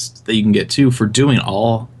quest that you can get too for doing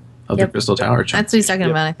all of the Yep. Crystal Tower. That's what he's talking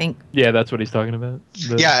about, I think. Yeah, that's what he's talking about.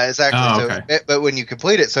 yeah, exactly. Oh, So, okay. but when you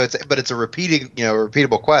complete it, it's a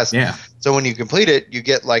repeatable quest. Yeah. So when you complete it, you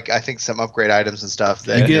get I think some upgrade items and stuff.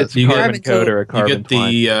 That You get- It's a carbon coat or a You carbon get the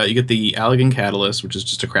twine. you get the Allegan Catalyst, which is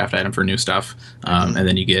just a craft item for new stuff, and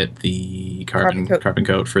then you get the carbon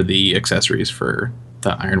coat for the accessories for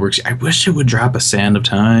the Ironworks. I wish it would drop a Sand of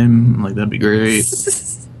Time. Like that'd be great.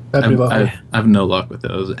 That'd be lovely. I have no luck with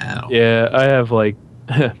those at all. Yeah, I have like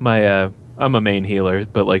my I'm a main healer,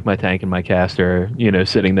 but like my tank and my caster,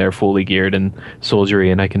 sitting there fully geared and soldiery,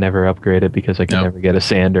 and I can never upgrade it because I can Nope. never get a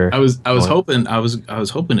sander. I was hoping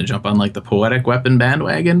to jump on like the poetic weapon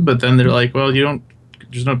bandwagon, but then they're like, well,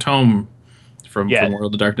 there's no tome from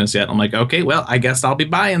World of Darkness yet. I'm like, okay, well, I guess I'll be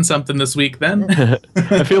buying something this week then.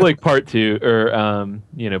 I feel like part 2 or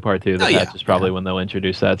part 2 of the Oh, yeah. patch is probably when they'll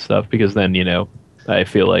introduce that stuff, because then I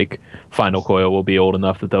feel like Final Coil will be old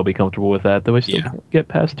enough that they'll be comfortable with that. Though I still can't get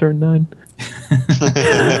past turn 9.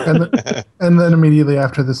 and then immediately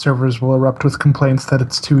after, the servers will erupt with complaints that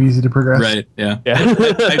it's too easy to progress. Right. Yeah.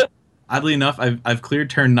 Yeah. Oddly enough, I've cleared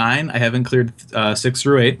turn 9. I haven't cleared 6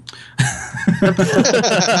 through 8.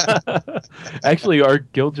 Actually, our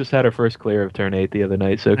guild just had our first clear of turn 8 the other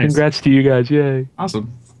night, so Nice. congrats to you guys! Yay!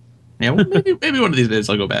 Awesome. Yeah. Well, maybe one of these days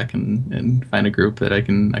I'll go back and find a group that I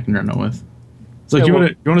can run it with. So Yeah, you well,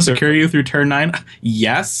 want to secure you through turn 9?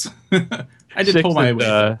 Yes. I did pull my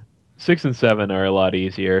weight. 6 and 7 are a lot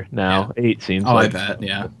easier now. 8 seems Oh, like I bet.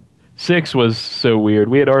 Yeah. 6 was so weird.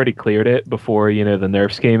 We had already cleared it before the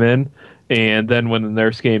nerfs came in, and then when the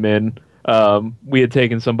nerfs came in, we had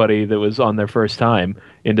taken somebody that was on their first time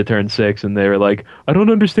into turn 6, and they were like, "I don't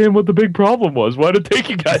understand what the big problem was. Why did it take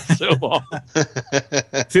you guys so long?"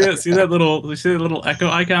 see that little echo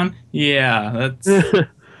icon? Yeah,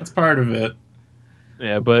 that's part of it.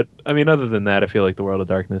 Yeah, but I mean, other than that, I feel like the World of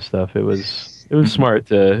Darkness stuff, it was smart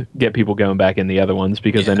to get people going back in the other ones,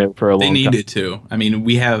 because I know for a long They time needed to. I mean,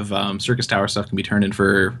 we have Circus Tower stuff can be turned in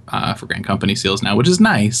for Grand Company seals now, which is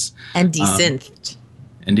nice. And desynth.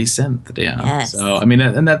 And desynth, yeah. Yes. So I mean,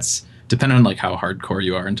 and that's depending on like how hardcore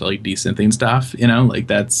you are into like desynthing stuff. Like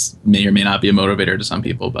that's may or may not be a motivator to some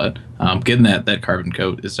people, but getting that carbon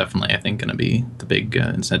coat is definitely, I think, going to be the big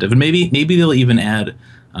incentive. And maybe they'll even add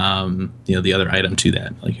the other item to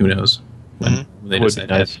that. Like who knows when they Would decide be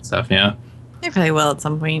to add nice. stuff. Yeah. They probably will at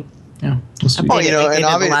some point. Yeah. We'll see. Well, you know, They and did the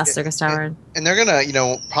obviously, last Circus Tower. and they're gonna, you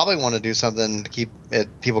know, probably want to do something to keep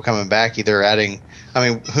people coming back. Either adding, I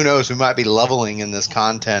mean, who knows? We might be leveling in this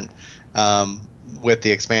content with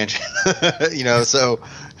the expansion. You know, so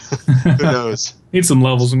who knows? Need some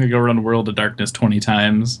levels. I'm gonna go around World of Darkness 20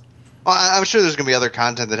 times. Well, I'm sure there's gonna be other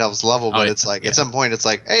content that helps level, but Oh, it's like yeah. at some point, it's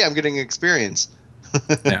like, hey, I'm getting experience.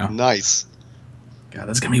 Yeah. Nice. God,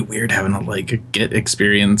 that's gonna be weird having to like get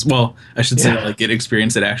experience. Well, I should say like get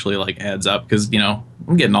experience that actually like adds up, because you know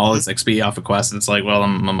I'm getting all this XP off of quests. It's like, well,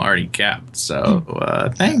 I'm already capped.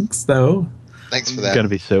 So thanks though. Thanks for I'm that. gonna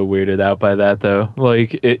be so weirded out by that though.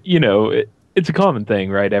 Like it's a common thing,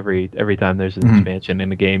 right? Every time there's an expansion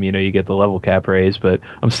in a game, you know, you get the level cap raise, but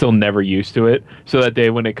I'm still never used to it. So that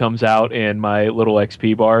day when it comes out and my little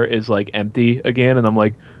XP bar is like empty again, and I'm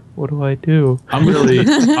like, what do I do? I'm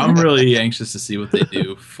really anxious to see what they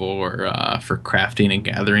do for crafting and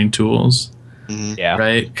gathering tools. Yeah.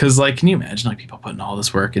 Right? Because like, can you imagine like people putting all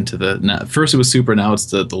this work into the first it was Super, now it's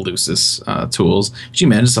the Lucis tools. Could you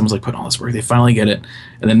imagine someone's like putting all this work, they finally get it,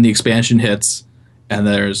 and then the expansion hits, and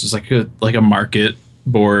there's just like a market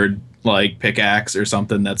board like pickaxe or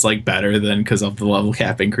something that's like better than because of the level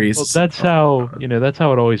cap increase. Well, that's how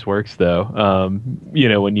it always works, though. You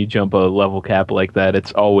know, when you jump a level cap like that,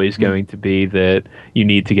 it's always going to be that you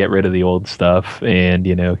need to get rid of the old stuff and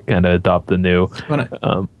kind of adopt the new.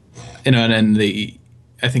 And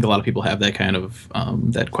I think a lot of people have that kind of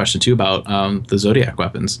that question too about the Zodiac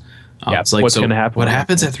weapons. It's like, what's going to happen? What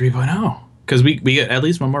happens at 3.0? Because we get at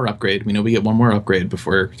least one more upgrade. We know we get one more upgrade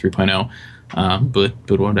before 3.0.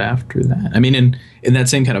 But what after that? I mean, in that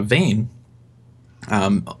same kind of vein,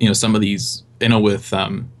 some of these, with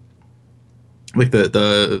like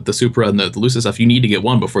the Supra and the Lucis stuff, you need to get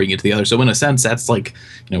one before you get to the other. So in a sense, that's like,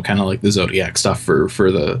 kind of like the Zodiac stuff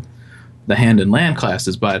for the hand and land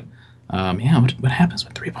classes. But what happens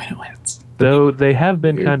when 3.0 hits? Though they have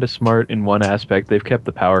been kind of smart in one aspect, they've kept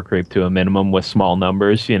the power creep to a minimum with small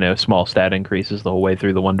numbers, small stat increases the whole way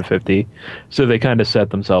through the 1 to 50. So they kind of set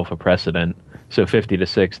themselves a precedent. So 50 to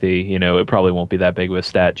 60, it probably won't be that big of a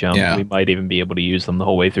stat jump. Yeah. We might even be able to use them the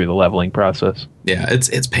whole way through the leveling process. Yeah,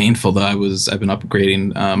 it's painful though. I've been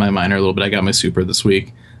upgrading my miner a little bit. I got my Super this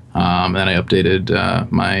week, and I updated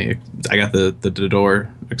I got the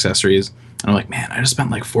door accessories, and I'm like, man, I just spent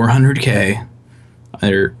like 400K.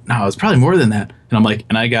 It's probably more than that. And I'm like,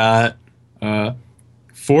 and I got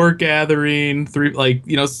 4 gathering, 3 like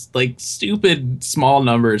stupid small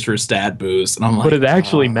numbers for stat boost. And I'm like, but it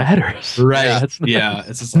actually matters. Right. Yeah.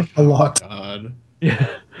 It's just like a lot. God.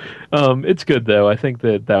 Yeah. It's good though. I think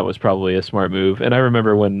that was probably a smart move. And I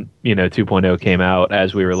remember when 2.0 came out,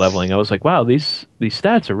 as we were leveling, I was like, wow, these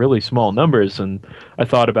stats are really small numbers. And I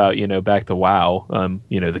thought about back to WoW,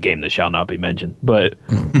 the game that shall not be mentioned. But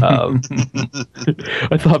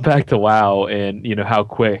I thought back to WoW and how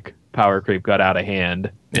quick power creep got out of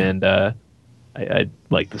hand. And I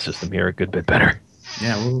like the system here a good bit better.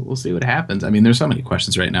 Yeah, we'll see what happens. I mean, there's so many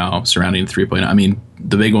questions right now surrounding 3.0. I mean,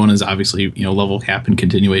 the big one is obviously, level cap and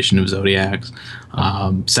continuation of Zodiacs.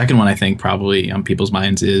 Second one, I think, probably on people's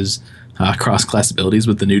minds is cross-class abilities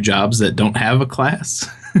with the new jobs that don't have a class.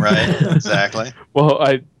 Right, exactly. Well,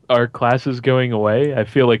 are classes going away? I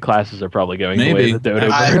feel like classes are probably going away. Maybe. In the Dota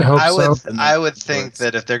I would think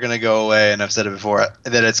that if they're going to go away, and I've said it before,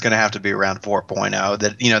 that it's going to have to be around 4.0.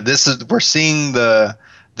 That we're seeing the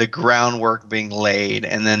groundwork being laid,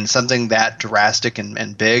 and then something that drastic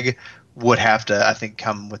and big would have to, I think,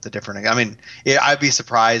 come with a different. I mean, I'd be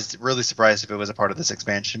really surprised if it was a part of this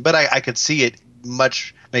expansion, but I could see it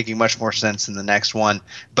making much more sense in the next one.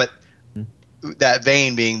 But that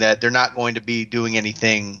vein being that they're not going to be doing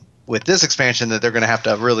anything with this expansion that they're going to have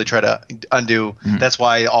to really try to undo. That's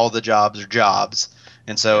why all the jobs are jobs.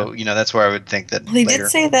 And so, that's where I would think that They did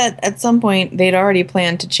say that at some point they'd already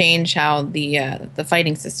planned to change how the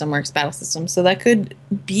fighting system works, battle system. So that could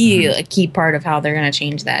be a key part of how they're going to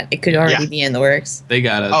change that. It could already be in the works. They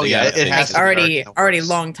got it. It has to be already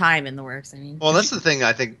long time in the works. I mean, well, that's the thing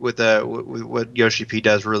I think with what Yoshi P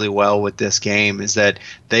does really well with this game is that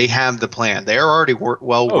they have the plan. They're already working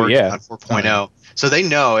on 4.0, so they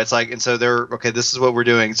know it's like, and so they're okay. This is what we're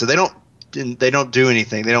doing. So they don't do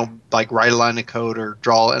anything. They don't like write a line of code or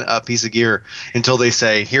draw a piece of gear until they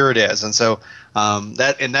say, here it is. And so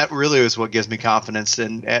that really is what gives me confidence,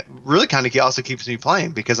 and it really kind of also keeps me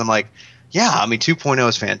playing, because I'm like, yeah, I mean, 2.0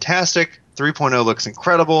 is fantastic. 3.0 looks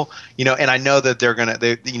incredible, and I know that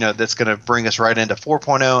that's gonna bring us right into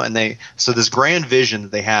 4.0, and so this grand vision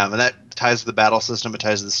that they have, and that ties to the battle system, it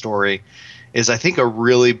ties to the story, is I think a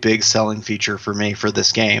really big selling feature for me for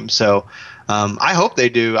this game. So I hope they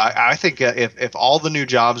do. I think if all the new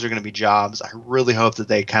jobs are going to be jobs, I really hope that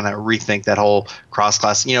they kind of rethink that whole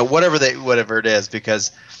cross-class, whatever it is,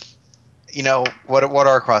 because what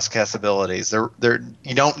are cross-class abilities? They're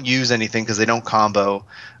you don't use anything because they don't combo.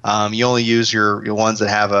 You only use your ones that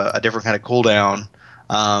have a different kind of cooldown.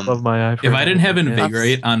 Love my eye. If I didn't have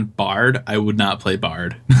Invigorate on Bard, I would not play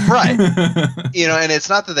Bard. Right. And it's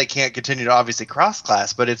not that they can't continue to obviously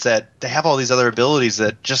cross-class, but it's that they have all these other abilities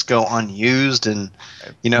that just go unused, and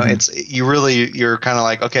you're kind of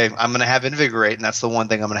like, okay, I'm going to have Invigorate, and that's the one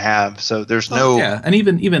thing I'm going to have. So there's no. Yeah, and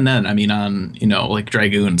even then, I mean, on like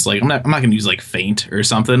Dragoons, like I'm not going to use like Feint or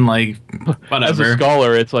something, like whatever. As a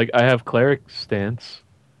scholar, it's like I have Cleric Stance.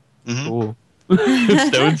 Mm-hmm. Cool.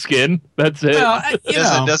 Stone Skin. That's it. Well,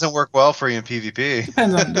 It doesn't work well for you in PvP.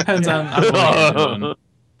 Depends on what you're doing.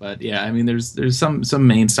 But yeah, I mean, there's some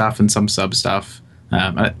main stuff and some sub stuff.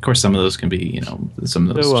 Of course, some of those can be some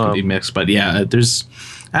of those can be mixed. But yeah, I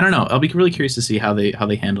don't know. I'll be really curious to see how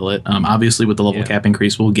they handle it. Obviously, with the level cap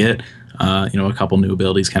increase, we'll get a couple new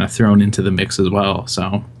abilities kind of thrown into the mix as well.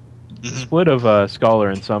 So. The split of Scholar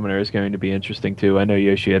and Summoner is going to be interesting too. I know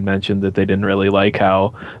Yoshi had mentioned that they didn't really like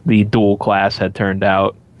how the dual class had turned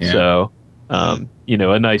out. Yeah. So, a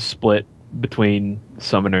nice split between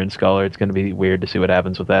Summoner and Scholar. It's going to be weird to see what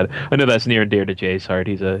happens with that. I know that's near and dear to Jay's heart.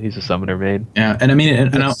 He's a Summoner main. Yeah, and I mean,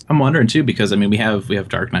 I'm wondering too, because I mean, we have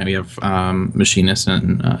Dark Knight, we have Machinist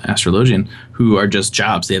and Astrologian, who are just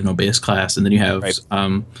jobs. They have no base class, and then you have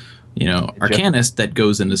Arcanist that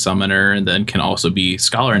goes into Summoner and then can also be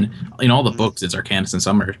Scholar. And in all the books, it's Arcanist and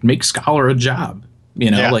Summoner. Make Scholar a job,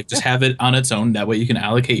 like just have it on its own. That way you can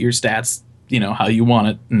allocate your stats, how you want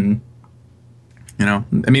it. And,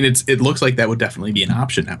 I mean, it looks like that would definitely be an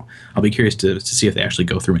option now. I'll be curious to see if they actually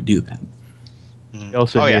go through and do that. We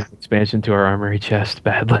also need expansion to our armory chest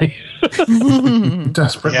badly.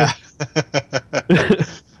 Desperately. Yeah.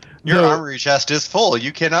 Your armory chest is full.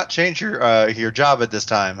 You cannot change your job at this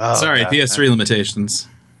time. Oh, sorry, God. PS3 limitations.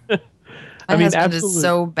 My husband is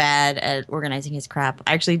so bad at organizing his crap.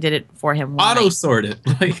 I actually did it for him. Auto sort it.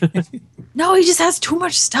 No, he just has too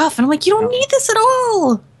much stuff, and I'm like, you don't need this at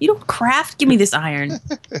all. You don't craft. Give me this iron.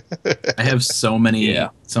 I have so many I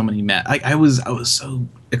was so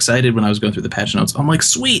excited when I was going through the patch notes. I'm like,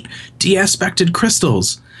 sweet, de-aspected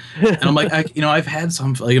crystals. And I'm like, I've had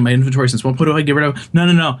some in my inventory since 1.0. I get rid of. No.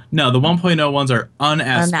 The 1.0 ones are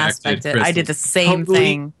unaspected. Crystals. I did the same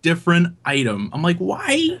thing. Different item. I'm like,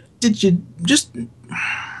 why did you just?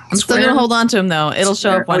 I'm still gonna hold on to them though. It'll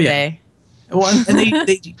show up one day. Well, and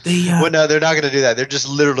they well, no, they're not going to do that. They're just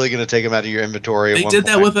literally going to take them out of your inventory. They did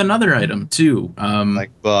that with another item too.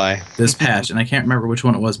 Bye. This patch, and I can't remember which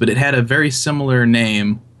one it was, but it had a very similar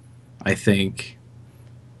name, I think.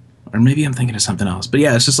 Or maybe I'm thinking of something else. But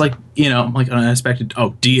yeah, it's just like, unexpected.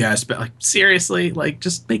 Oh, de-aspect. Like, seriously? Like,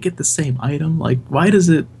 just make it the same item? Like, why does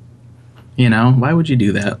it, why would you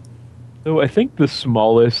do that? So I think the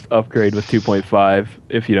smallest upgrade with 2.5,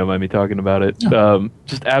 if you don't mind me talking about it,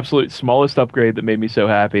 just absolute smallest upgrade that made me so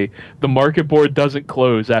happy. The market board doesn't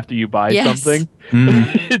close after you buy something.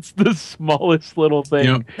 It's the smallest little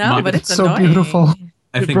thing. But it's so beautiful.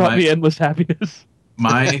 It brought me endless happiness.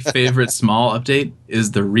 My favorite small update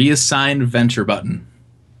is the reassign venture button.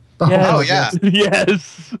 Oh, yeah.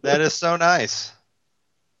 Yes. That is so nice.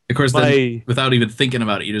 Of course, then, without even thinking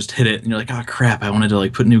about it, you just hit it, and you're like, oh, crap, I wanted to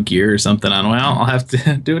put new gear or something on. Well, I'll have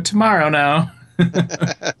to do it tomorrow now.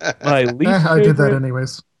 I did that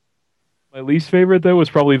anyways. My least favorite, though, was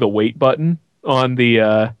probably the wait button on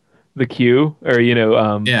the queue, or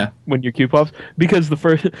when your queue pops, because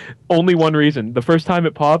only one reason. The first time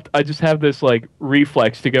it popped, I just have this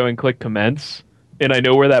reflex to go and click commence, and I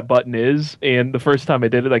know where that button is, and the first time I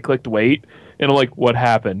did it, I clicked wait, and I'm like, what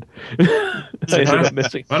happened? I ended up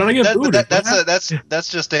missing. Why don't I get booted?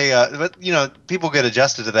 That's just but people get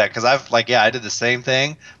adjusted to that, because I did the same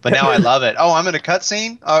thing, but now I love it. Oh, I'm in a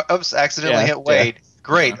cutscene. Oops, accidentally hit wait. Yeah.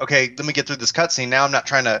 Great. Okay, let me get through this cutscene. Now I'm not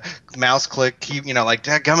trying to mouse click, keep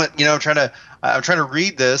dadgummit, I'm trying to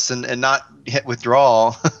read this and not hit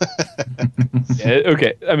withdrawal.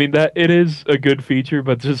 Okay. I mean, that it is a good feature,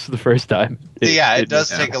 but just the first time. It does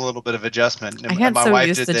take a little bit of adjustment. My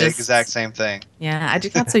wife did the exact same thing. Yeah, I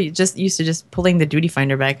just got so used to just pulling the duty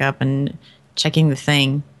finder back up and checking the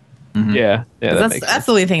thing. Mm-hmm. Yeah, that's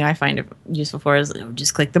the only thing I find it useful for is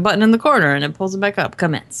just click the button in the corner and it pulls it back up.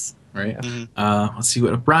 Commence. Right. Mm-hmm. Let's see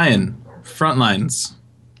what Brian Frontlines.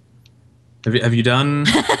 Have you done?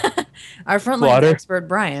 Our frontline Slaughter. expert,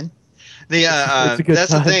 Brian. The It's a good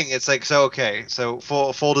that's time. the thing. It's like so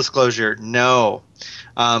full disclosure. No,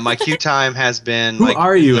 my queue time has been. Who like,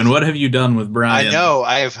 are you, and what have you done with Brian? I know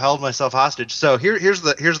I have held myself hostage. So here's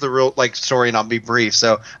the real like story, and I'll be brief.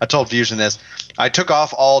 So I told Fusion this. I took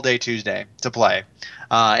off all day Tuesday to play,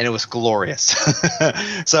 and it was glorious.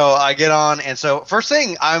 So I get on, and so first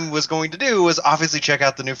thing I was going to do was obviously check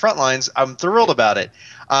out the new Frontlines. I'm thrilled about it.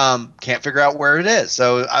 Can't figure out where it is.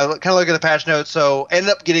 So I kind of look at the patch notes. So ended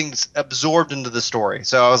up getting absorbed into the story.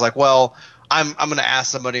 So I was like, well, I'm going to ask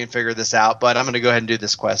somebody and figure this out, but I'm going to go ahead and do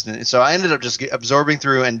this quest. And so I ended up just absorbing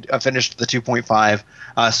through, and I finished the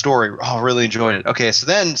 2.5 story. Oh, really enjoyed it. Okay, so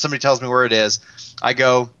then somebody tells me where it is. I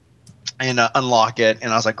go and unlock it,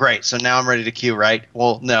 and I was like, great, so now I'm ready to queue, right?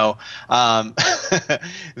 Well, no.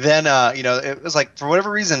 Then it was like, for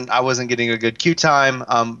whatever reason, I wasn't getting a good queue time,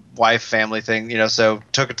 wife, family thing, so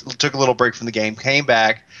took a little break from the game, came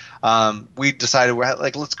back. We decided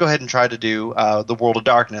let's go ahead and try to do the World of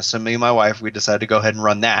Darkness. So me and my wife, we decided to go ahead and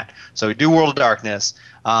run that. So we do World of Darkness.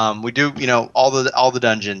 We do all the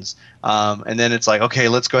dungeons, and then it's like, okay,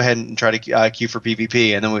 let's go ahead and try to queue for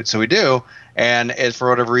PvP, and then we do, and for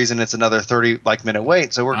whatever reason it's another 30 minute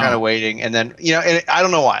wait. So we're kind of waiting, and then and I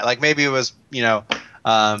don't know why. Like maybe it was the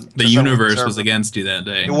universe was against you that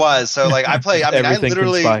day. It was. So like I play. I mean, I Everything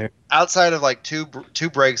literally conspired. outside of like two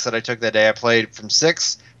breaks that I took that day, I played from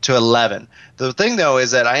 6 to 11. The thing though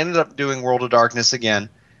is that I ended up doing World of Darkness again,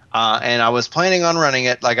 and I was planning on running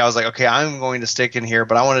it. Like I was like, okay, I'm going to stick in here,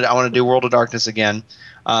 but I want to do World of Darkness again.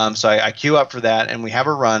 So I queue up for that, and we have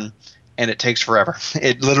a run, and it takes forever.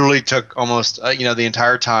 It literally took almost the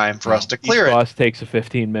entire time for us to clear Each it. boss takes a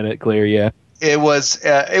 15-minute clear, yeah. It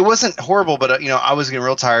wasn't horrible, but I was getting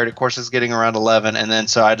real tired. Of course, it's getting around 11, and then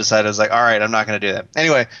so I decided, I was like, all right, I'm not going to do that.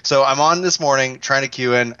 Anyway, so I'm on this morning trying to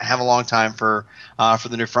queue in, have a long time for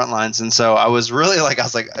the new Frontlines, and so I was really I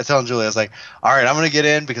telling Julie, I was like, all right, I'm going to get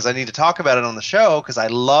in because I need to talk about it on the show because I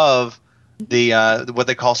love the what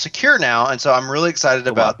they call secure now, and so I'm really excited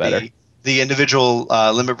about the individual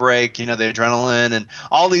limit break, the adrenaline and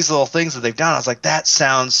all these little things that they've done. I was like, that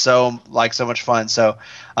sounds so much fun. So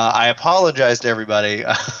I apologize to everybody.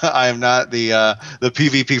 I am not the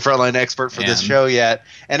PvP frontline expert for this show yet.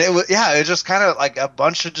 And it was just kind of like a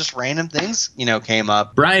bunch of just random things, came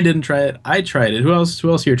up. Brian didn't try it. I tried it. Who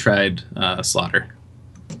else here tried Slaughter?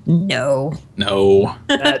 No.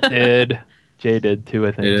 That did. Jay did too,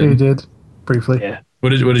 I think. Jay did, briefly. Yeah. What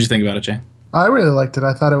did you think about it, Jay? I really liked it.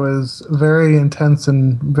 I thought it was very intense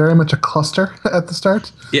and very much a cluster at the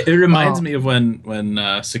start. Yeah, it reminds me of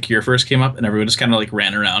when Secure first came up and everyone just kind of like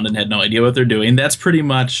ran around and had no idea what they're doing. That's pretty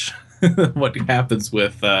much what happens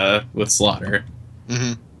with Slaughter.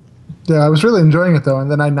 Mm-hmm. Yeah, I was really enjoying it though,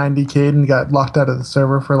 and then I 90k'd and got locked out of the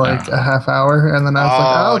server for like a half hour, and then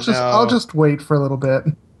I was I'll just wait for a little bit.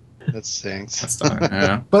 That stinks. That's not,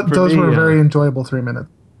 yeah. But For those me, were very enjoyable 3 minutes.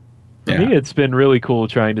 For me, it's been really cool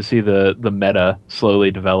trying to see the meta slowly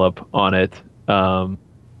develop on it. I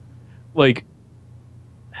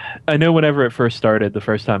know whenever it first started, the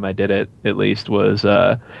first time I did it, at least, was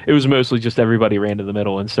it was mostly just everybody ran to the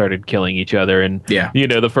middle and started killing each other. And,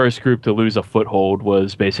 the first group to lose a foothold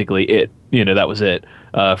was basically it. That was it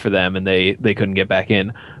for them, and they couldn't get back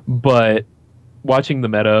in. But watching the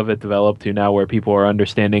meta of it develop to now where people are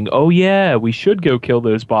understanding, oh yeah, we should go kill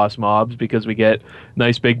those boss mobs because we get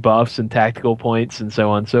nice big buffs and tactical points and so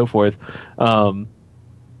on and so forth.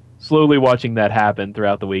 Slowly watching that happen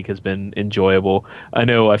throughout the week has been enjoyable. I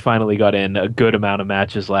know I finally got in a good amount of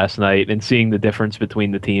matches last night, and seeing the difference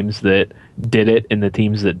between the teams that did it and the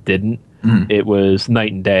teams that didn't, it was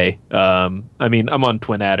night and day. I mean, I'm on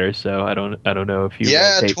Twin Adder, so I don't know if you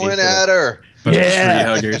take Twin me for Adder.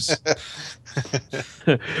 Yeah, tree huggers.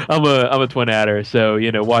 I'm a Twin Adder, so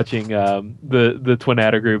watching the Twin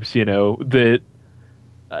Adder groups, that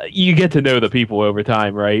you get to know the people over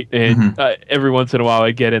time, right? And every once in a while,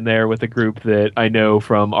 I get in there with a group that I know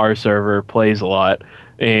from our server plays a lot,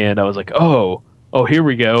 and I was like, oh, here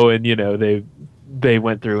we go, and they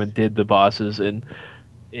went through and did the bosses, and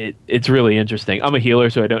it's really interesting. I'm a healer,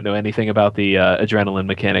 so I don't know anything about the adrenaline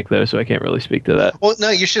mechanic, though, so I can't really speak to that. Well, no,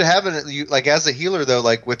 you should have it. Like as a healer, though,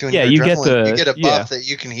 like with your you adrenaline, get you get a buff that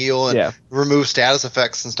you can heal and remove status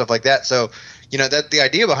effects and stuff like that. So, that the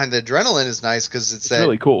idea behind the adrenaline is nice because it's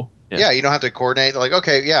really cool. Yeah, you don't have to coordinate. Like,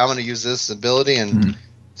 okay, I'm going to use this ability and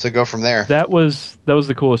so go from there. That was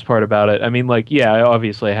the coolest part about it. I mean, I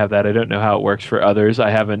obviously have that. I don't know how it works for others. I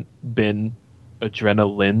haven't been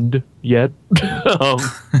adrenalined yet. Don't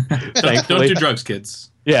do drugs, kids.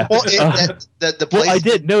 Yeah. Well, the place. Well, I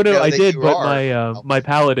did. No, that I did, you but are. my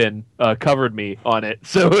paladin covered me on it,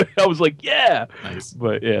 so I was like, yeah. Nice.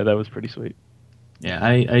 But yeah, that was pretty sweet. Yeah,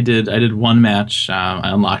 I did one match. I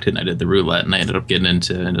unlocked it and I did the roulette and I ended up getting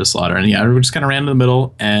into slaughter. And yeah, we just kind of ran in the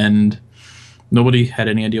middle and nobody had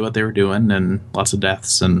any idea what they were doing and lots of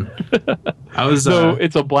deaths. And I was So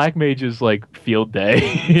it's a black mage's like field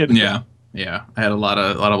day. You know? Yeah. I had a lot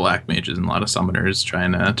of black mages and a lot of summoners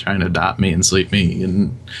trying to dot me and sleep me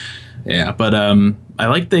and yeah. But I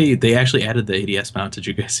like they actually added the ADS mount. Did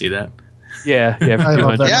you guys see that? Yeah, for I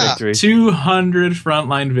love 200 that. Yeah. victory. 200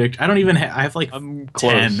 frontline victory. I don't even I have like I'm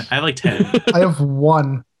 10. close. I have like 10. I have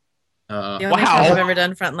one. The only Wow. time I've ever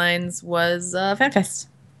done Frontlines was FanFest.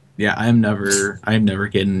 Yeah, I'm never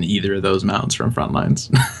getting either of those mounts from Frontlines.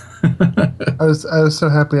 I was so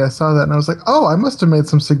happy I saw that and I was like, oh, I must have made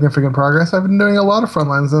some significant progress. I've been doing a lot of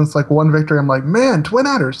frontlines and it's like one victory. I'm like, man, twin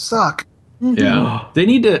adders suck. Yeah, they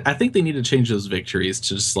need to. I think they need to change those victories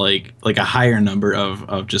to just like a higher number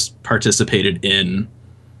of just participated in.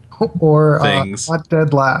 Or Things. not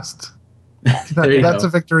dead last. There you That's go.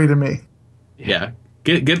 a victory to me. Yeah,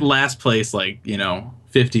 get last place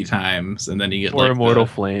 50 times, and then you get Or like Immortal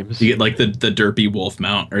Flames. you get like the derpy wolf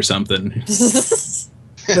mount or something.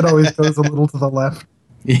 It always goes a little to the left.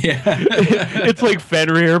 Yeah, It's like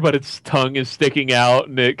Fenrir, but its tongue is sticking out,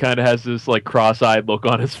 and it kind of has this like cross-eyed look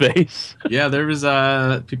on his face. yeah. There was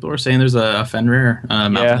people were saying there's a Fenrir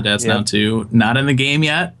mount Yeah, in the Deaths yeah. now too. Not in the game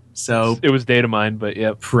yet, so It was data mine, but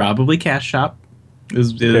yep. probably cash shop.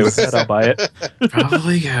 Okay with that, I'll buy it.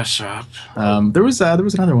 Probably cash shop. There was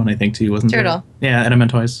another one I think too, wasn't Turtle. there? Yeah,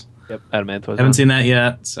 Adamantoise. Yep, Adamantoise. Haven't seen that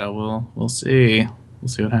yet, so we'll see. We'll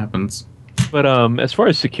see what happens. But as far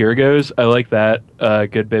as secure goes, I like that a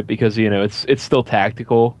good bit because it's still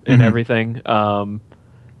tactical and Mhm. everything.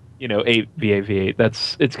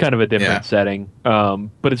 8v8v8. It's kind of a different Yeah. setting,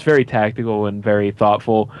 but it's very tactical and very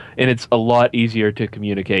thoughtful, and it's a lot easier to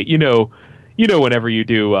communicate. Whenever you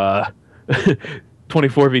do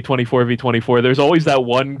 24v24v24, there's always that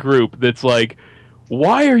one group that's like,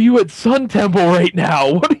 "Why are you at Sun Temple right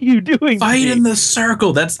now? What are you doing? to Fight me?" in the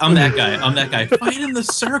circle. I'm that guy. Fight in the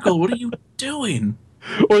circle. What are you doing?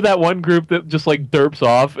 Or that one group that just like derps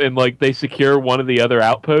off and like they secure one of the other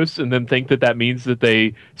outposts and then think that means that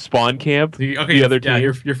they spawn camp the other yeah,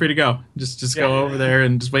 team. you're free to go. Just Yeah. go over there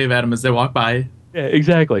and just wave at them as they walk by. Yeah,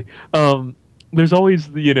 exactly. There's always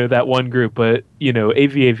that one group, but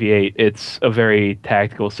AV8, it's a very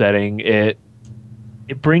tactical setting. It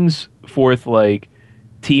brings forth like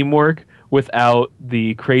teamwork without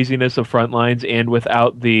the craziness of Frontlines and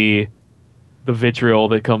without the vitriol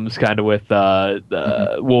that comes kind of with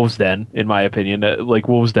Wolves Den, in my opinion. Like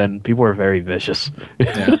Wolves Den, people are very vicious.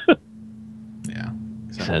 Yeah. Yeah.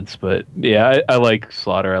 Makes sense, but yeah, I like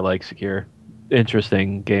Slaughter. I like Secure.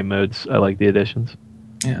 Interesting game modes. I like the additions.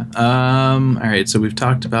 Yeah. All right. So we've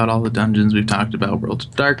talked about all the dungeons. We've talked about World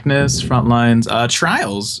of Darkness, Frontlines,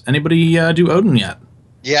 Trials. Anybody do Odin yet?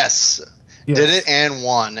 Yes. Yes. Did it and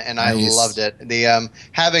won, and I Nice. loved it. The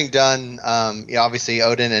having done obviously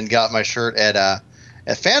Odin and got my shirt at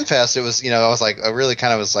FanFest, it was I was like I really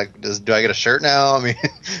kind of was like, do I get a shirt now? I mean,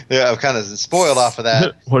 yeah, I'm kind of spoiled off of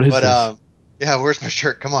that. What is But this? yeah, where's my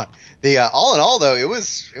shirt? Come on. The all in all though, it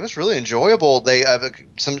was really enjoyable. They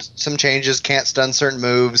some changes, can't stun certain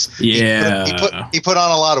moves. Yeah. He put on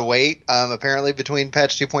a lot of weight. Apparently between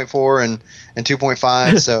patch 2.4 and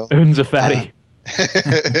 2.5. So. Odin's a fatty.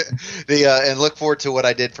 And look forward to what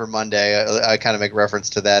I did for Monday. I kind of make reference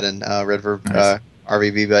to that in Redverb Nice.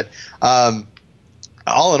 RVB, but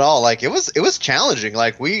all in all, like it was challenging.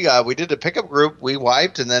 Like we did a pickup group, we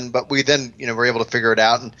wiped, but we then were able to figure it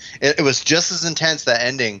out, and it was just as intense that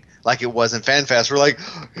ending like it was in FanFest. We're like,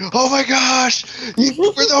 oh my gosh,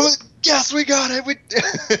 yes, we got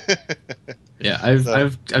it. Yeah,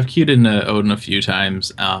 I've queued in Odin a few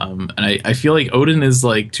times, and I feel like Odin is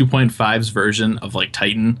like 2.5's version of like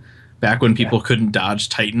Titan, back when people couldn't dodge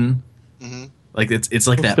Titan. Mm-hmm. Like it's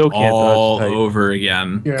like People that still can't dodge all Titan. over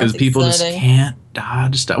again Yeah. because people just Exciting. can't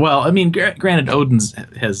dodge stuff. Well, I mean, granted, Odin's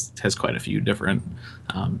has quite a few different.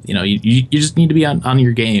 You just need to be on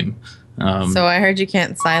your game. So I heard you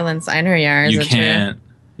can't silence Einherjar. Is You it true? can't.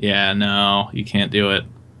 Yeah, no, you can't do it,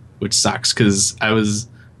 which sucks because I was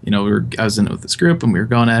in it with this group and we were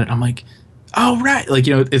going at it. I'm like, oh right, like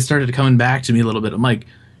it started coming back to me a little bit. I'm like,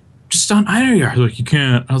 just on Einherjar, like you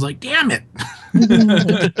can't. I was like, damn it.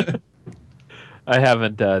 I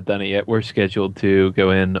haven't done it yet. We're scheduled to go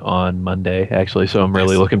in on Monday, actually, so I'm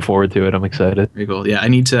really Nice. looking forward to it. I'm excited. Very cool. Yeah, I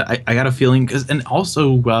need to. I got a feeling and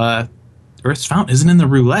also Earth's Fountain isn't in the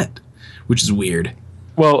roulette, which is weird.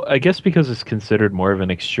 Well, I guess because it's considered more of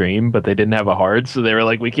an extreme, but they didn't have a hard, so they were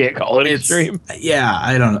like, we can't call it extreme. Yeah,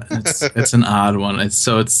 I don't know. It's an odd one.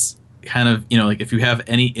 It's kind of, like if you have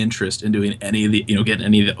any interest in doing any of the, getting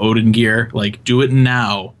any of the Odin gear, like do it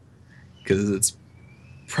now, because it's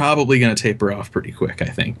probably going to taper off pretty quick. I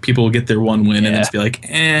think people will get their one win and then just be like,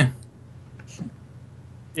 eh.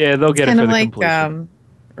 Yeah, they'll get it for the completion.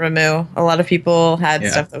 Ramu. A lot of people had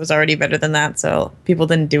stuff that was already better than that, so people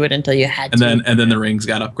didn't do it until you had to. And then the rings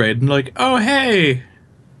got upgraded, and like, oh hey,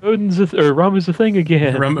 Odin's Ramu's a thing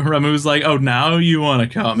again. Ramu's like, oh, now you want to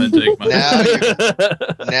come and take my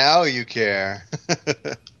now you care.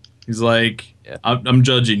 He's like, I'm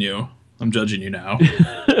judging you. I'm judging you now.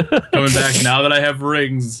 Coming back now that I have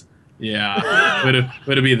rings. Yeah,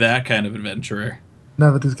 way to be that kind of adventurer.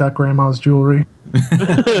 Now that he's got grandma's jewelry.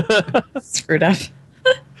 Screwed up.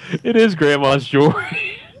 It is grandma's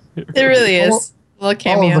jewelry. It really is. A little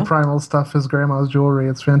cameo. All of the primal stuff is grandma's jewelry.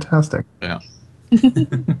 It's fantastic. Yeah.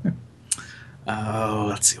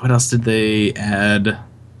 Let's see. What else did they add?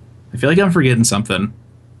 I feel like I'm forgetting something,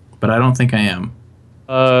 but I don't think I am.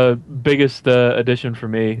 Biggest addition for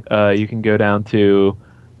me, you can go down to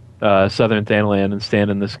southern Thanalan and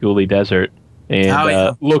stand in the Schoolie Desert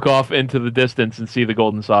and look off into the distance and see the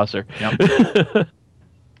golden saucer. Yep.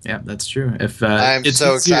 Yeah, that's true. If I'm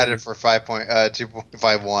so excited for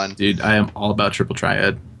 2.51. Dude, I am all about Triple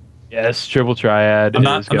Triad. Yes, Triple Triad. I'm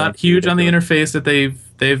not huge on the interface that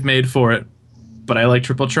they've made for it, but I like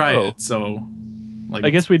Triple Triad. So, I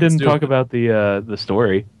guess we didn't talk about the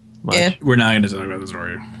story much. Yeah. We're not going to talk about the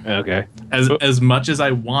story. Okay. As much as I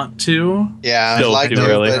want to, still like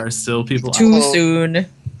there are still people too soon.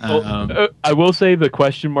 I will say the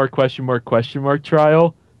question mark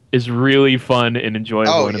trial is really fun and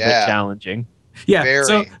enjoyable and a bit challenging. Yeah,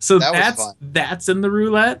 very. So that's in the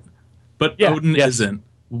roulette, but Odin isn't.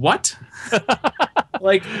 What?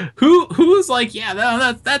 Like who's like,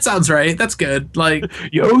 yeah, that sounds right. That's good. Like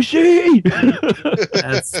Yoshi.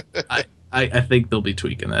 I think they'll be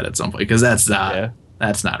tweaking that at some point because that's not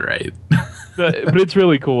right. but it's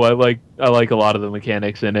really cool. I like a lot of the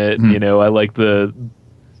mechanics in it. Mm-hmm. I like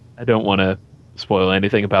I don't want to spoil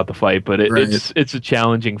anything about the fight, but it's a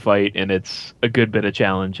challenging fight, and it's a good bit of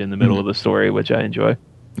challenge in the middle of the story, which I enjoy.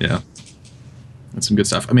 Yeah, that's some good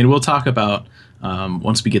stuff. I mean, we'll talk about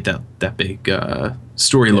once we get that big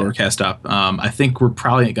story lore cast up. I think we're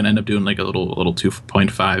probably going to end up doing like a little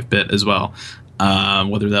 2.5 bit as well.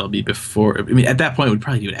 Whether that'll be before, I mean, at that point we'd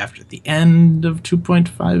probably do it after the end of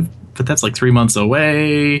 2.5, but that's like 3 months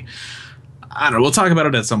away. I don't know. We'll talk about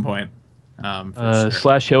it at some point.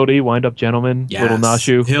 Slash Hildy, Wind Up Gentleman, yes. Little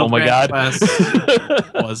Nashu. Oh my god,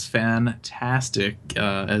 was fantastic.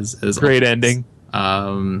 As great ending.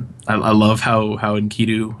 I love how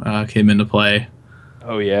Enkidu came into play.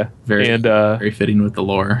 Oh yeah, very fitting with the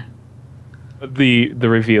lore. The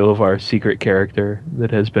reveal of our secret character that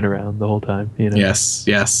has been around the whole time. Yes,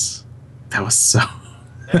 that was so.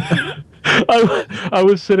 I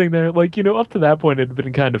was sitting there like, up to that point it had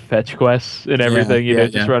been kind of fetch quests and everything,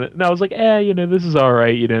 just run it. And I was like, this is all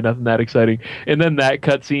right, nothing that exciting. And then that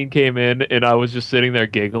cutscene came in, and I was just sitting there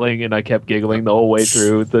giggling, and I kept giggling the whole way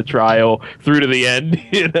through the trial, through to the end,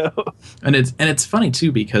 And it's funny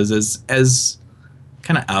too, because as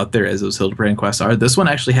kind of out there as those Hildebrand quests are, this one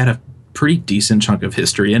actually had a pretty decent chunk of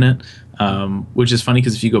history in it, which is funny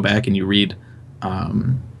because if you go back and you read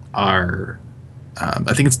our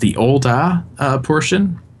I think it's the Olda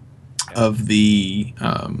portion of the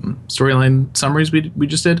storyline summaries we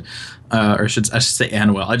just did, or I should say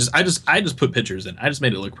Anuel. I just put pictures in. I just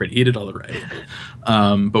made it look pretty. He did all the writing.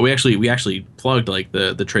 But we actually plugged like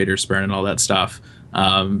the Trader Spurn and all that stuff,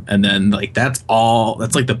 and then like that's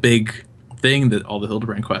like the big thing that all the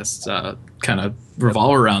Hildebrand quests kind of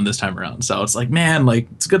revolve around this time around. So it's like, man, like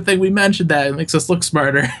it's a good thing we mentioned that. It makes us look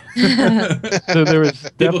smarter. So there was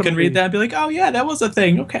people can read that and be like, oh yeah, that was a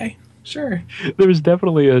thing. Okay, sure. There was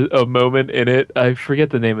definitely a moment in it. I forget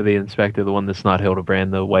the name of the inspector, the one that's not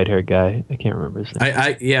Hildebrand, the white-haired guy. I can't remember his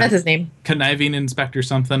name. Yeah, that's his name. Conniving Inspector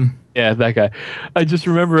something. Yeah, that guy. I just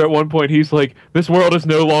remember at one point he's like, "This world is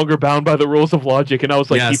no longer bound by the rules of logic," and I was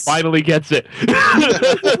like, He finally gets it.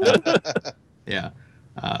 Yeah.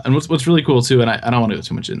 And what's really cool too, and I don't want to go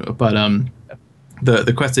too much into it, but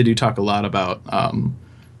the quests, they do talk a lot about and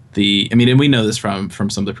we know this from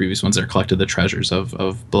some of the previous ones that are collected the treasures of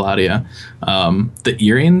Belladia. The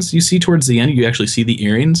earrings you see towards the end, you actually see the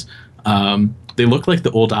earrings. They look like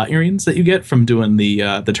the old dot earrings that you get from doing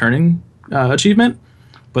the turning achievement,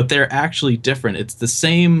 but they're actually different. It's the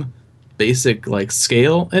same basic like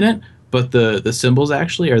scale in it, but the symbols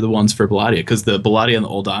actually are the ones for Belladia, because the Belladia and the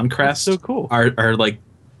Uldan crest so cool. are like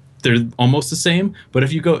they're almost the same. But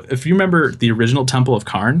if you remember the original Temple of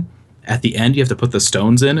Karn, at the end you have to put the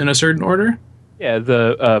stones in a certain order. Yeah,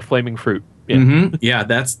 the flaming fruit. Yeah, yeah,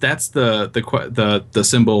 that's the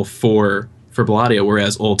symbol for Belladio,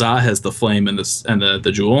 whereas Ul'dah has the flame and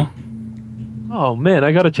the jewel. Oh man,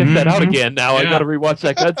 I gotta check that out again now. I Yeah. gotta rewatch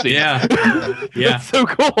that cutscene. Yeah. That's so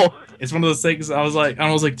cool. It's one of those things. I was like,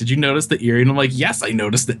 did you notice the earring? I'm like, yes, I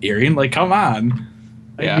noticed the earring. Like, come on.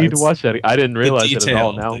 I need to watch that. I didn't realize it at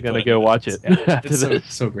all. detail Now they I'm gonna put go in watch it. it Yeah, after it's this.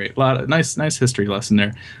 so great. A lot of nice history lesson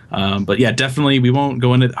there. But yeah, definitely we won't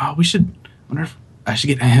go into. Oh, we should. Wonder if I should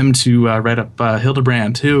get him to write up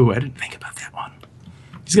Hildebrand too. I didn't think about that one.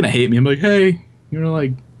 He's gonna hate me. I'm like, hey, you know,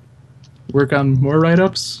 like work on more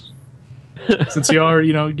write-ups since you are,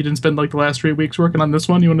 you know, you didn't spend like the last 3 weeks working on this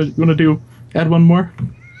one. You wanna do add one more?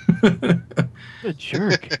 What a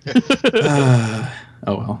jerk.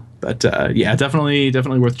 Oh well, but yeah, definitely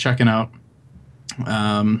worth checking out.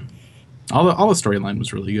 All the storyline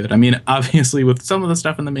was really good. I mean, obviously, with some of the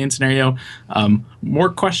stuff in the main scenario, more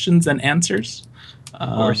questions than answers. Of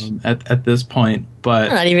course. At this point, but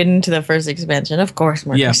We're not even into the first expansion. Of course,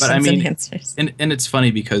 more questions but I mean, and answers. and it's funny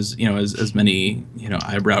because, you know, as many, you know,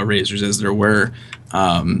 eyebrow raisers as there were,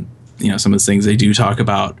 you know, some of the things they do talk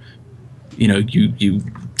about, you know, you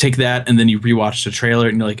take that and then you rewatch the trailer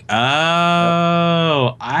and you're like,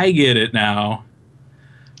 oh, I get it now.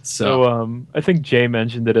 So I think Jay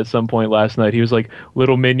mentioned it at some point last night. He was like,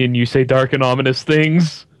 "Little minion, you say dark and ominous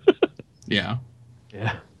things." Yeah.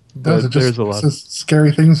 Yeah. Those are There's just a lot.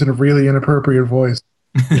 scary things in a really inappropriate voice.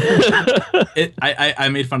 I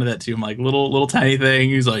made fun of that too. I'm like, little tiny thing.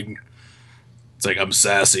 He's like, it's like, I'm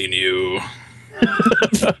sassing you.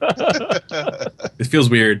 It feels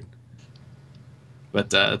weird.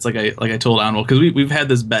 But it's like I told Anwil, because we've had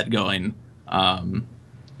this bet going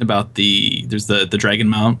about there's the dragon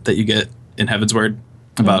mount that you get in Heavensward,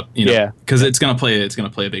 about, you know, because it's gonna play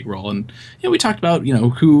a big role, and you know, we talked about, you know,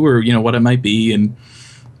 who or, you know, what it might be, and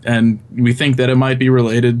we think that it might be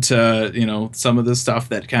related to, you know, some of the stuff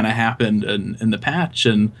that kind of happened in the patch.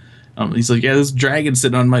 And he's like, yeah, this dragon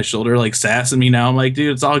sitting on my shoulder, like sassing me now. I'm like,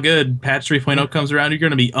 dude, it's all good. Patch 3.0 comes around, you're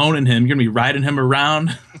gonna be owning him. You're gonna be riding him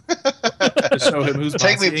around. To show him who's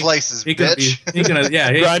Take bossy. me places, He gonna bitch. He gonna,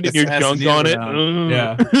 yeah, Grinding your sassing junk you on it. around.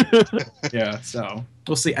 Yeah. So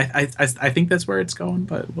we'll see. I think that's where it's going,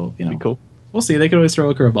 but we'll, you know, Cool. we'll see. They could always throw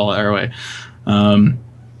a curveball our way. And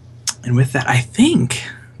with that, I think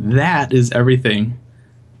that is everything.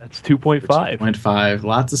 That's 2.5. 2.5.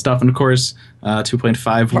 Lots of stuff. And of course,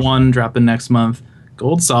 2.51 dropping next month.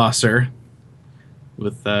 Gold Saucer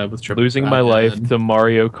with Triple Losing my Crown life Head. to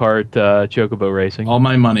Mario Kart Chocobo Racing. All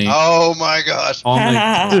my money. Oh my gosh.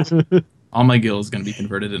 All my gil is going to be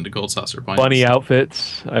converted into Gold Saucer points. Bunny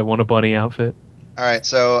outfits. I want a bunny outfit. All right,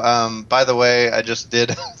 so by the way, I just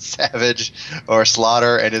did Savage or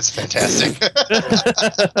Slaughter, and it's fantastic.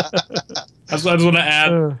 That's what I just want to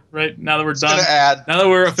add. Right now that we're done, now that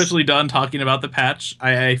we're officially done talking about the patch,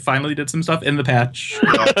 I finally did some stuff in the patch.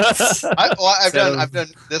 I've done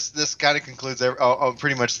this. This kind of concludes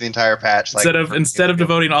pretty much the entire patch. Like, Instead of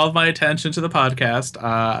devoting all of my attention to the podcast,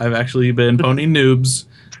 I've actually been ponying noobs.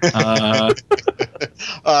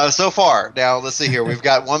 So far, now let's see here. We've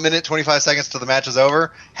got 1 minute 25 seconds till the match is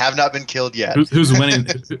over. Have not been killed yet. Who's winning?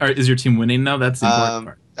 Is your team winning now? That's the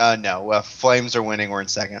important part. No, Flames are winning. We're in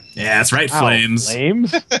second. Yeah, that's right, Flames.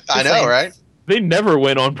 Flames? I know, right? They never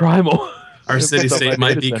win on Primal. Our city state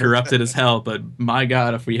might be corrupted as hell, but my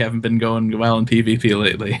God, if we haven't been going well in PvP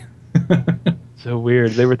lately. So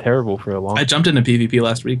weird. They were terrible for a long time. I jumped into PvP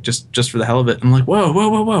last week just for the hell of it. I'm like,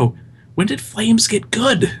 whoa. When did Flames get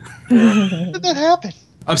good? When did that happen?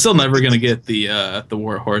 I'm still never gonna get the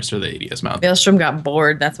War Horse or the ADS mount. Maelstrom got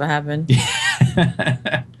bored. That's what happened.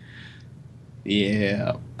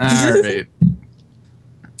 Yeah. All right.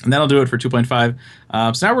 And that'll do it for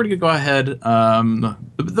 2.5. So now we're going to go ahead.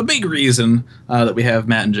 The big reason that we have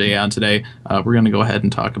Matt and Jay on today, we're going to go ahead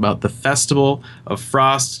and talk about the Festival of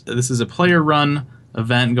Frost. This is a player-run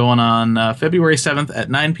event going on February 7th at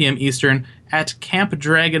 9 p.m. Eastern at Camp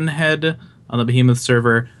Dragonhead on the Behemoth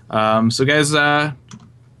server. So guys,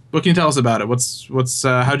 what can you tell us about it?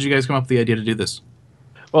 How did you guys come up with the idea to do this?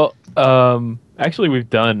 Well, actually, we've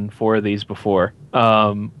done 4 of these before.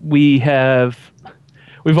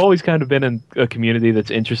 We've always kind of been in a community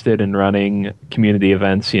that's interested in running community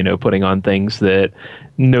events, you know, putting on things that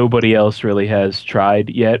nobody else really has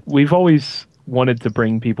tried yet. We've always wanted to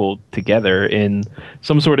bring people together in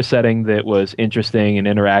some sort of setting that was interesting and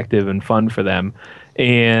interactive and fun for them.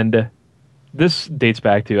 And this dates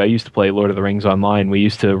back to, I used to play Lord of the Rings Online. We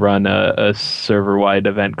used to run a server-wide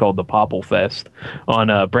event called the Popple Fest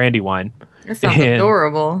on Brandywine. That sounds And-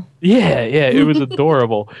 adorable. Yeah, it was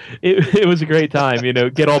adorable. It was a great time,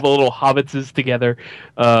 get all the little hobbitses together.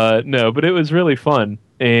 No, but it was really fun,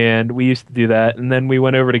 and we used to do that. And then we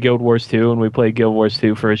went over to Guild Wars 2, and we played Guild Wars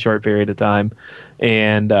 2 for a short period of time.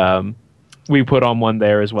 And we put on one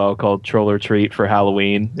there as well called Troll or Treat for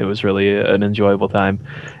Halloween. It was really an enjoyable time.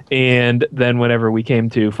 And then whenever we came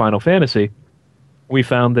to Final Fantasy, we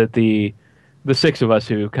found that the six of us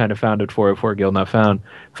who kind of founded 404 Guild Not Found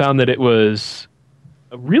that it was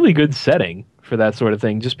a really good setting for that sort of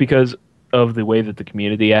thing, just because of the way that the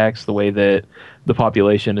community acts, the way that the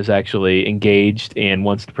population is actually engaged and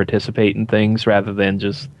wants to participate in things rather than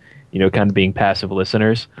just, kind of being passive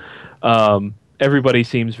listeners. Everybody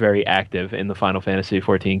seems very active in the Final Fantasy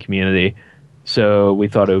XIV community, so we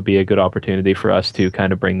thought it would be a good opportunity for us to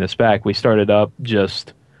kind of bring this back. We started up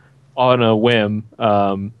just on a whim,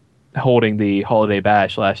 holding the Holiday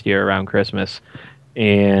Bash last year around Christmas,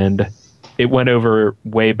 and it went over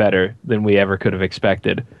way better than we ever could have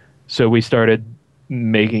expected. So we started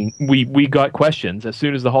we got questions as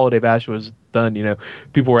soon as the Holiday Bash was done.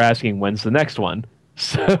 People were asking, when's the next one?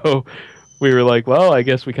 So we were like, well, I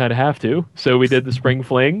guess we kind of have to. So we did the Spring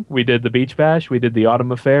Fling, we did the Beach Bash, we did the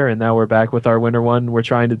Autumn Affair, and now we're back with our winter one. We're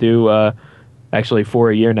trying to do actually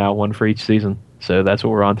 4 a year now, one for each season. So that's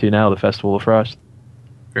what we're on to now, the Festival of Frost.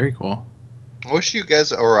 Very cool. I wish you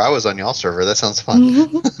guys, or I was on y'all server. That sounds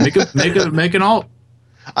fun. Make an alt.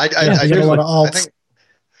 I You get a lot of alts. think,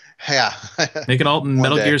 yeah. Make an alt and One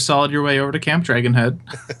Metal day. Gear Solid your way over to Camp Dragonhead.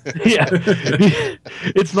 Yeah.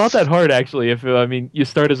 It's not that hard, actually. You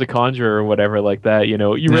start as a conjurer or whatever like that, you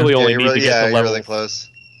really only need to get to you're level really close.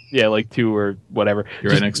 Yeah, like 2 or whatever.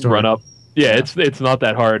 You're right Just next door. Run up. Yeah, it's not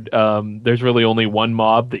that hard. There's really only one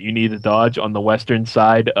mob that you need to dodge on the western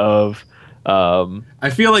side of. I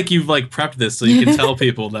feel like you've prepped this so you can tell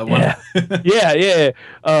people that one. Yeah.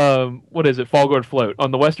 What is it? Fallgourd Float. On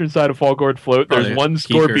the western side of Fallgourd Float, there's yeah. one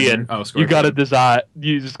Key cursor. scorpion. Oh, scorpion. You gotta design.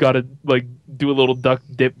 You just gotta do a little duck,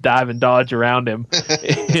 dip, dive, and dodge around him,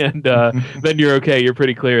 and then you're okay. You're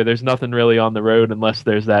pretty clear. There's nothing really on the road unless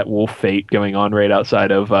there's that wolf fate going on right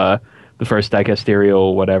outside of the first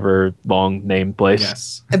dicasterial, whatever long named place.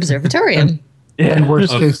 Yes. Observatorium. Yeah. And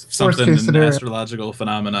worst Of case something in scenario. astrological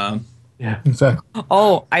phenomenon. Yeah. Exactly.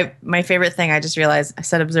 Oh, my favorite thing, I just realized I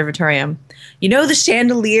said observatorium. You know the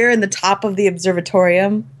chandelier in the top of the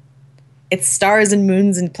observatorium? It's stars and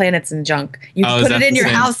moons and planets and junk. You Oh, is put that it in the your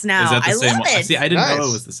same- house now. Is that the I same love one? it. See, I didn't know Nice.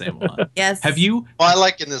 it was the same one. Yes. Have you? Well, I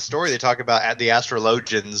like in this story they talk about at the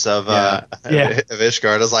astrologians of Yeah. of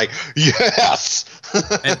Ishgard. I was like, yes.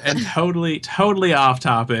 and totally off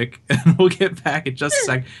topic, and we'll get back in just a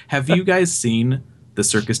sec. Have you guys seen the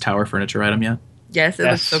Circus Tower furniture item yet? Yes, it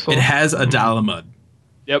looks so Yes. cool. It has a Dalamud.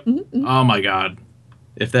 Yep. Oh my god.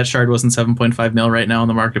 If that shard wasn't 7.5 mil right now on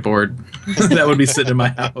the market board, that would be sitting in my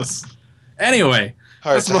house. Anyway,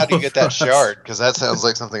 All right, so how do you get that Frost. shard? Because that sounds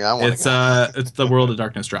like something I want. it's the World of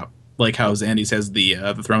Darkness drop, like how Zandy's has the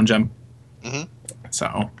throne gem. Mhm.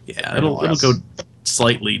 So yeah, it'll go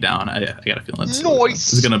slightly down. I got a feeling Nice.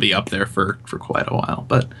 it's going to be up there for quite a while,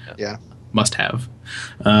 but Yeah. must have.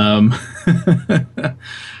 All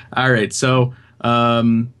right, so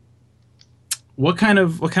what kind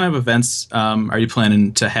of events are you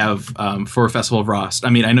planning to have for Festival of Frost? I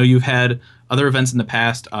mean, I know you've had other events in the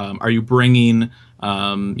past. Are you bringing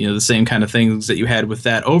the same kind of things that you had with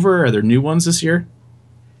that over? Are there new ones this year?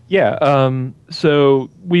 Yeah, so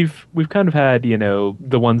we've kind of had,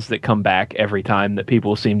 the ones that come back every time that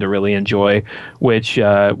people seem to really enjoy, which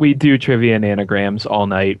we do trivia and anagrams all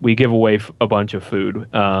night. We give away a bunch of food.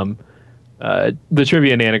 The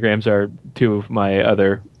trivia and anagrams are two of my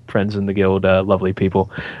other friends in the guild, lovely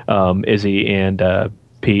people, Izzy and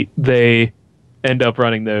Pete. They end up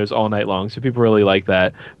running those all night long, so people really like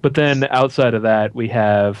that. But then outside of that, we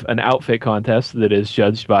have an outfit contest that is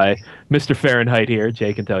judged by Mr. Fahrenheit here.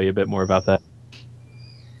 Jay can tell you a bit more about that.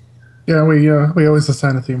 Yeah, we always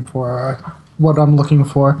assign a theme for what I'm looking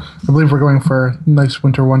for. I believe we're going for nice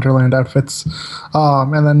winter wonderland outfits,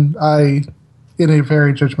 and then I, in a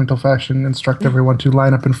very judgmental fashion, instruct everyone to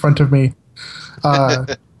line up in front of me,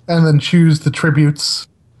 and then choose the tributes,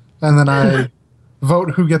 and then I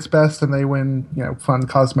vote who gets best, and they win, fun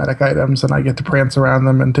cosmetic items, and I get to prance around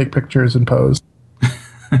them and take pictures and pose.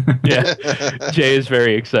 Yeah, Jay is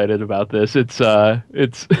very excited about this. It's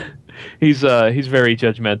he's very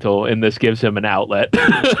judgmental, and this gives him an outlet.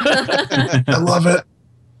 I love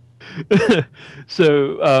it.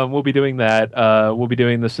 So we'll be doing that. We'll be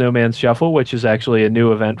doing the Snowman's Shuffle, which is actually a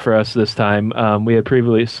new event for us this time. We had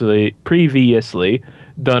previously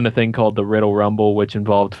done a thing called the Riddle Rumble, which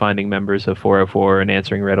involved finding members of 404 and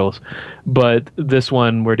answering riddles. But this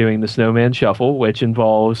one, we're doing the Snowman Shuffle, which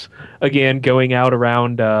involves, again, going out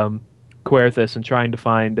around Querthus and trying to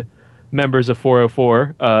find members of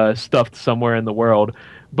 404 stuffed somewhere in the world.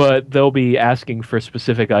 But they'll be asking for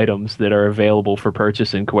specific items that are available for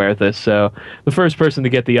purchase in Querthus. So the first person to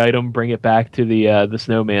get the item, bring it back to the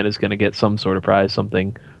snowman, is going to get some sort of prize,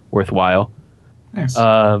 something worthwhile. Nice.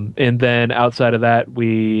 And then outside of that,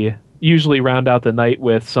 we usually round out the night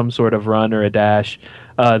with some sort of run or a dash.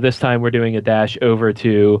 This time we're doing a dash over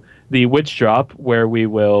to the Witch Drop, where we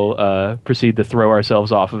will proceed to throw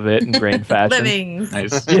ourselves off of it in grand fashion. Living.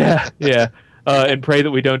 Nice. Yeah. And pray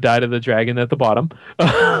that we don't die to the dragon at the bottom.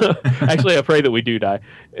 Actually, I pray that we do die.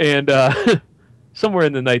 And somewhere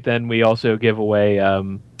in the night, then, we also give away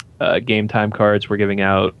game time cards. We're giving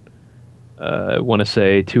out, I want to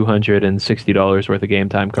say, $260 worth of game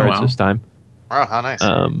time cards this time. Wow, how nice.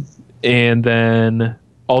 And then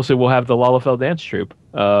also we'll have the Lalafell Dance Troupe.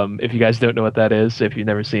 If you guys don't know what that is, if you've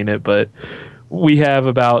never seen it, but we have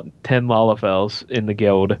about 10 Lalafells in the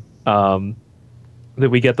guild. That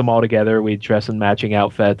we get them all together, we dress in matching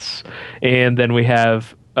outfits, and then we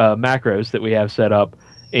have macros that we have set up,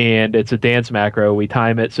 and it's a dance macro. We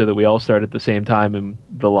time it so that we all start at the same time, and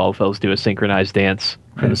the Lalafells do a synchronized dance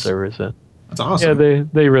for the servers. That's awesome. Yeah,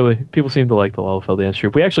 they really, people seem to like the Lalafell Dance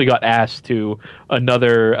Troupe. We actually got asked to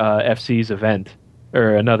another FC's event,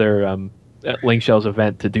 or another Link Shells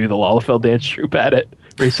event, to do the Lalafell Dance Troupe at it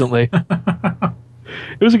recently.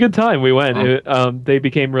 It was a good time. We went. They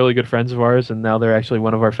became really good friends of ours, and now they're actually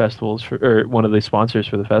one of our festivals, or one of the sponsors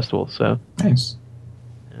for the festival. So nice.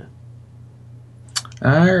 Yeah.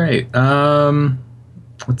 All right.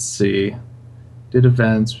 Let's see. Did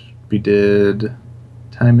events. We did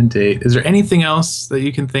time and date. Is there anything else that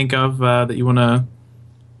you can think of that you want to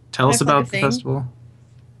tell us about the festival?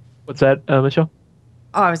 What's that, Michelle?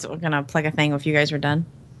 Oh, I was gonna plug a thing if you guys were done.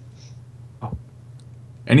 Oh.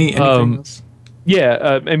 Anything else?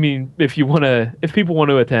 Yeah, I mean, if people want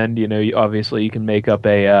to attend, obviously you can make up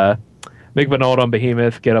a note on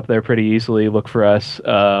Behemoth, get up there pretty easily, look for us.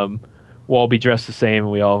 We'll all be dressed the same,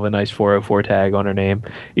 and we all have a nice 404 tag on our name.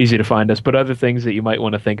 Easy to find us. But other things that you might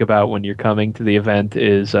want to think about when you're coming to the event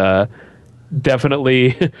is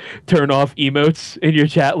definitely turn off emotes in your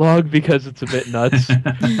chat log, because it's a bit nuts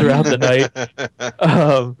throughout the night.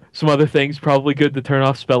 Some other things, probably good to turn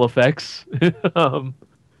off spell effects.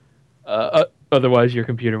 Otherwise, your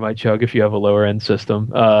computer might chug if you have a lower end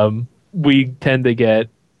system. We tend to get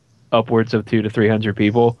upwards of 200 to 300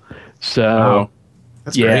 people. So, wow.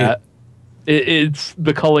 That's great. It's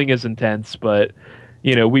the culling is intense, but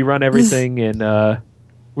we run everything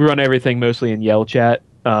mostly in Yell chat.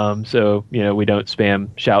 So we don't spam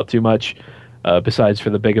shout too much. Besides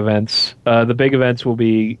for the big events. The big events will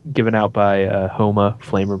be given out by Homa,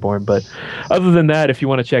 Flame Reborn. But other than that, if you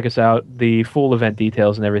want to check us out, the full event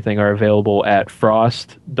details and everything are available at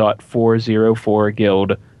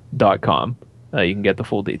frost.404guild.com. You can get the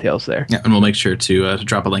full details there. Yeah, and we'll make sure to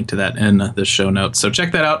drop a link to that in the show notes. So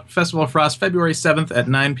check that out. Festival of Frost, February 7th at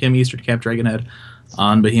 9 p.m. Eastern, Camp Dragonhead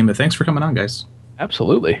on Behemoth. Thanks for coming on, guys.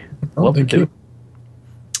 Absolutely. Oh, thank you.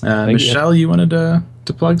 Michelle, you wanted to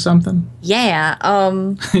plug something? Yeah.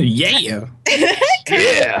 Yeah.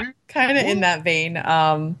 Kind of in that vein.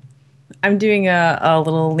 I'm doing a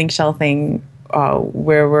little Link Shell thing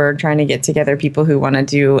where we're trying to get together people who want to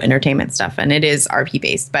do entertainment stuff, and it is RP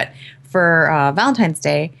based. But for Valentine's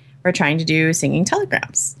Day, we're trying to do singing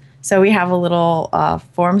telegrams. So we have a little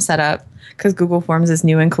form set up because Google Forms is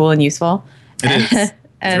new and cool and useful. It is.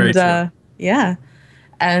 And yeah,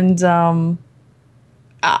 and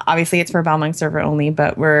obviously it's for Balmung server only,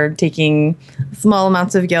 but we're taking small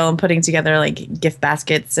amounts of Gil and putting together like gift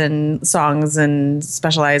baskets and songs and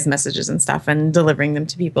specialized messages and stuff and delivering them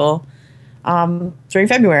to people during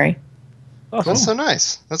February. Awesome. That's so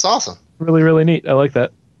nice. That's awesome. Really, really neat. I like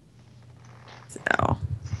that. So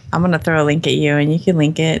I'm going to throw a link at you and you can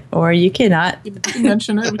link it or you cannot. We can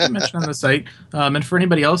mention it. We can mention it on the site. And for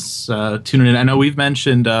anybody else tuning in, I know we've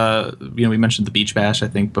mentioned, we mentioned the Beach Bash, I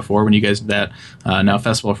think, before when you guys did that. Now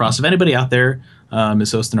Festival of Frost. If anybody out there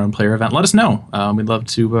is hosting their own player event, let us know. We'd love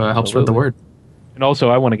to help spread the word. And also,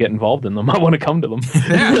 I want to get involved in them. I want to come to them.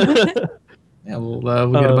 Yeah, we'll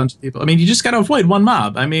get a bunch of people. I mean, you just got to avoid one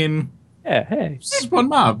mob. I mean, yeah, hey, it's just one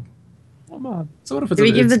mob. One mob. So what if it's Did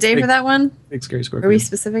we give the day for that one? Big scary scorpion. Are we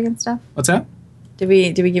specific and stuff? What's that? Did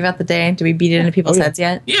we give out the day? Did we beat it into people's heads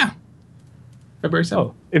yet? Yeah. February 7th.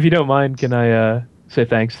 Oh, if you don't mind, can I say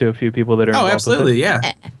thanks to a few people that are Oh, involved absolutely, with it?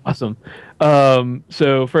 yeah. Awesome.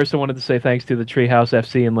 So first I wanted to say thanks to the Treehouse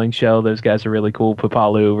FC and Link Shell. Those guys are really cool.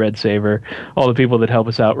 Papalu, Red Saver, all the people that help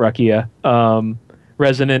us out. Rukia.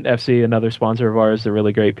 Resonant FC, another sponsor of ours. They're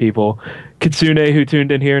really great people. Kitsune, who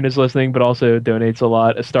tuned in here and is listening, but also donates a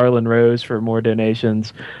lot. Starlin Rose for more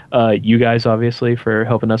donations. You guys, obviously, for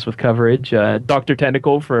helping us with coverage. Dr.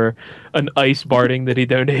 Tentacle for an ice barding that he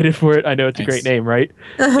donated for it. I know it's a great name, right?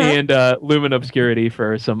 And Lumen Obscurity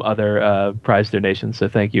for some other prize donations. So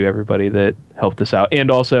thank you, everybody that helped us out. And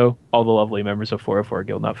also all the lovely members of 404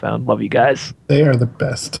 Guild Not Found. Love you guys. They are the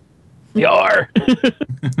best. You are.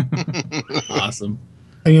 Awesome.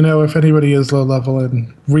 And if anybody is low level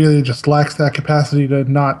and really just lacks that capacity to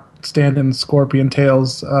not stand in Scorpion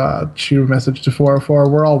Tails, shoot a message to 404.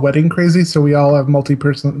 We're all wedding crazy, so we all have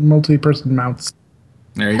multi-person mounts.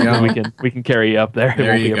 There you go. We can carry you up there. It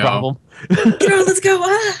won't be a problem. Girl, let's go.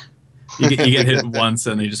 Ah. You get hit once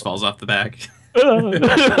and he just falls off the back. What?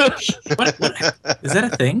 Is that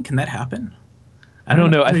a thing? Can that happen? I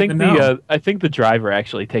don't know. I think the driver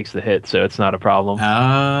actually takes the hit, so it's not a problem.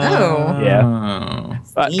 Oh. Yeah.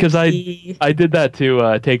 Because I did that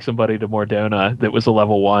to take somebody to Mordona that was a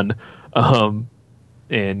level 1. And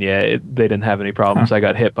yeah, they didn't have any problems. Huh. I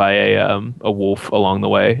got hit by a wolf along the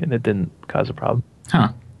way, and it didn't cause a problem.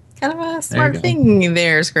 Huh. Kind of a smart thing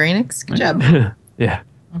there, Square Enix. Good job. Yeah.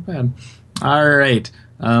 Not bad. All right.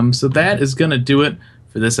 So that is going to do it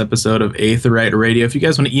for this episode of Aetheryte Radio. If you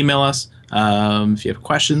guys want to email us, if you have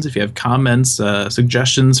questions, if you have comments,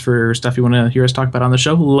 suggestions for stuff you want to hear us talk about on the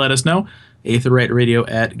show, let us know.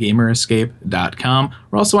 aetheryteradio@gamerescape.com.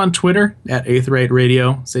 We're also on Twitter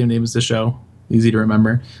 @aetheryteradio. Same name as the show. Easy to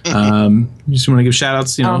remember. You just want to give shout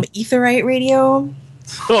outs, Aetheryte Radio.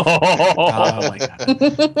 Oh my god.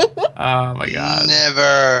 Oh my god.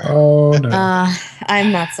 Never. Oh no.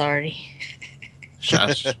 I'm not sorry.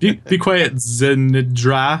 Shush. Be quiet,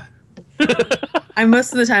 Zenidra.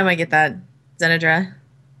 Most of the time I get that, Zenidra.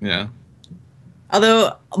 Yeah.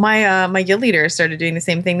 Although my guild leader started doing the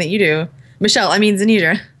same thing that you do.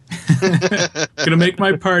 Zenidra. Gonna make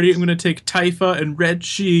my party. I'm gonna take Typha and Red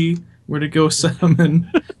She. We're gonna go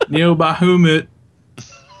summon Neo Bahamut.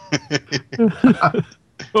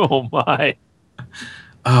 Oh my.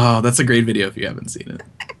 Oh, that's a great video if you haven't seen it.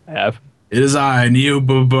 I have. It is I, Neo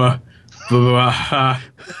Baba.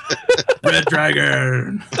 Red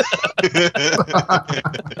Dragon.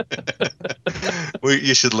 Well,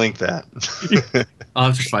 you should link that. I'll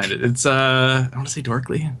have to find it. It's I want to say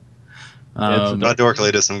Dorkly. Not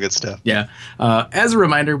Dorkly does some good stuff. Yeah. As a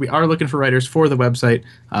reminder, we are looking for writers for the website,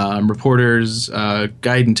 reporters,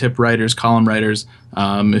 guide and tip writers, column writers.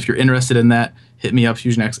 If you're interested in that, hit me up,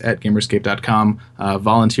 fusionx@gamerscape.com.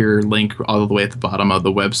 Volunteer link all the way at the bottom of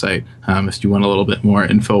the website if you want a little bit more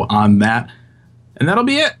info on that. And that'll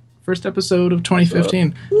be it. First episode of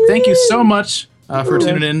 2015. Thank you so much for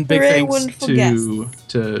tuning in. Big thanks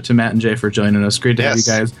to Matt and Jay for joining us. Great to have you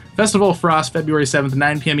guys. Festival of Frost, February 7th,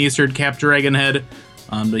 9 p.m. Eastern. Cap Dragonhead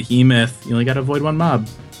on Behemoth. You only got to avoid one mob.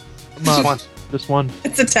 Just one.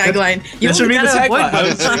 It's a tagline. That should be the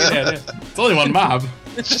tagline. It's only one mob.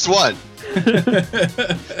 It's just one.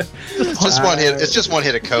 Just one hit. It's just one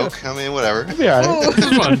hit of coke. I mean, whatever. Yeah,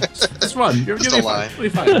 Just one. You're just a line. You'll be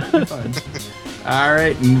fine. All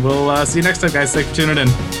right, and we'll see you next time, guys. Thanks for tuning in.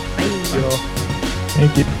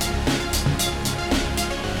 Thank you.